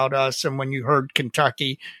thinking about us. And when you heard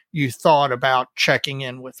Kentucky, you thought about checking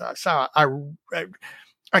in with us. I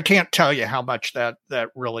can't tell you how much that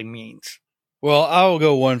really means. Well, I will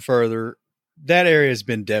go one further. That area has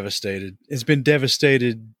been devastated. It's been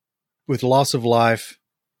devastated with loss of life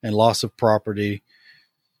and loss of property.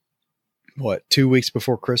 2 weeks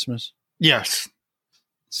before Christmas? Yes.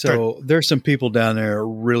 So there's some people down there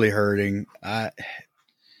really hurting.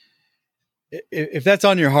 If that's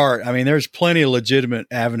on your heart, I mean, there's plenty of legitimate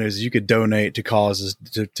avenues you could donate to causes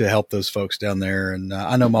to help those folks down there. And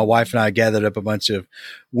I know my wife and I gathered up a bunch of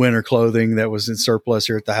winter clothing that was in surplus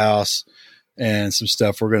here at the house and some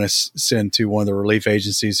stuff we're going to send to one of the relief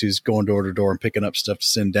agencies who's going door to door and picking up stuff to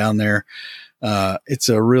send down there. It's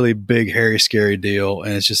a really big, hairy, scary deal.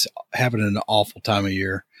 And it's just happening in an awful time of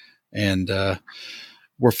year. And,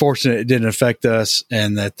 we're fortunate it didn't affect us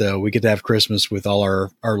and that we get to have Christmas with all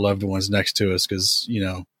our loved ones next to us. Cause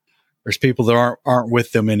there's people that aren't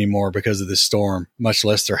with them anymore because of this storm, much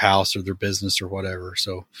less their house or their business or whatever.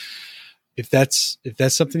 So if that's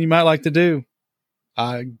something you might like to do,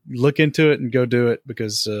 look into it and go do it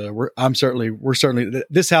because, we're certainly,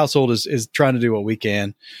 this household is trying to do what we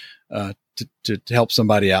can, to help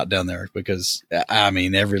somebody out down there because I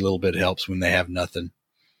mean, every little bit helps when they have nothing.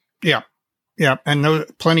 Yeah. Yeah, and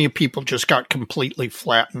plenty of people just got completely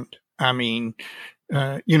flattened. I mean,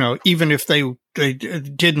 even if they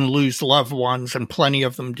didn't lose loved ones, and plenty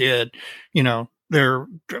of them did,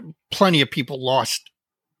 plenty of people lost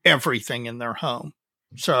everything in their home.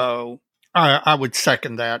 So I would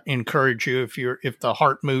second that. Encourage you if the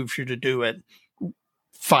heart moves you to do it,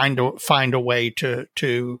 find a way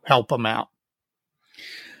to help them out.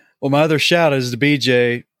 Well, my other shout is to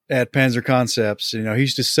BJ at Panzer Concepts. He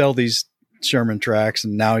used to sell these Sherman tracks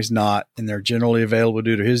and now he's not, and they're generally available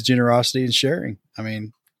due to his generosity and sharing. I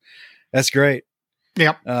mean, that's great.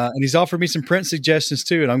 Yep. And he's offered me some print suggestions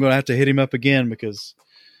too, and I'm going to have to hit him up again because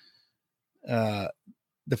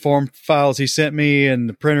the form files he sent me and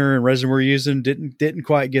the printer and resin we're using didn't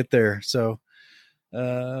quite get there. So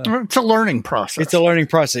it's a learning process. It's a learning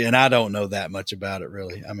process, and I don't know that much about it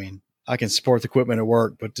really. I mean, I can support the equipment at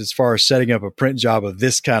work, but as far as setting up a print job of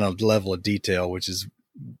this kind of level of detail, which is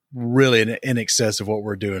really in excess of what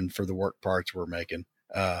we're doing for the work parts we're making,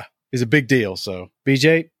 is a big deal. So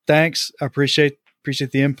BJ, thanks. I appreciate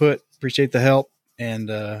the input, appreciate the help, and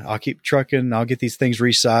I'll keep trucking. I'll get these things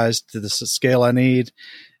resized to the scale I need,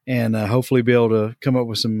 and hopefully be able to come up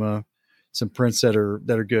with some prints that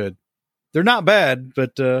are good. They're not bad,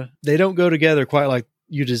 but they don't go together quite like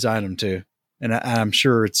you design them to. And I'm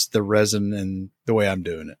sure it's the resin and the way I'm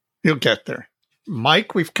doing it. You'll get there.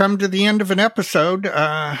 Mike, we've come to the end of an episode.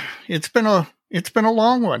 It's been a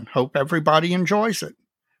long one. Hope everybody enjoys it.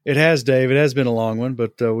 It has, Dave. It has been a long one,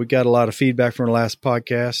 but we got a lot of feedback from our last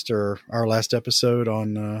podcast or our last episode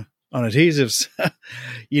on adhesives.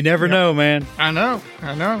 You never know, man. I know.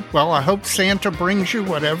 Well, I hope Santa brings you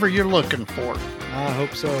whatever you're looking for. I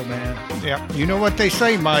hope so, man. Yeah. You know what they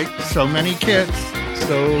say, Mike. So many kids.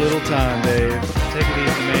 So little time, Dave. Take it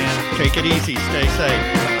easy, man. Take it easy. Stay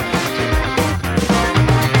safe.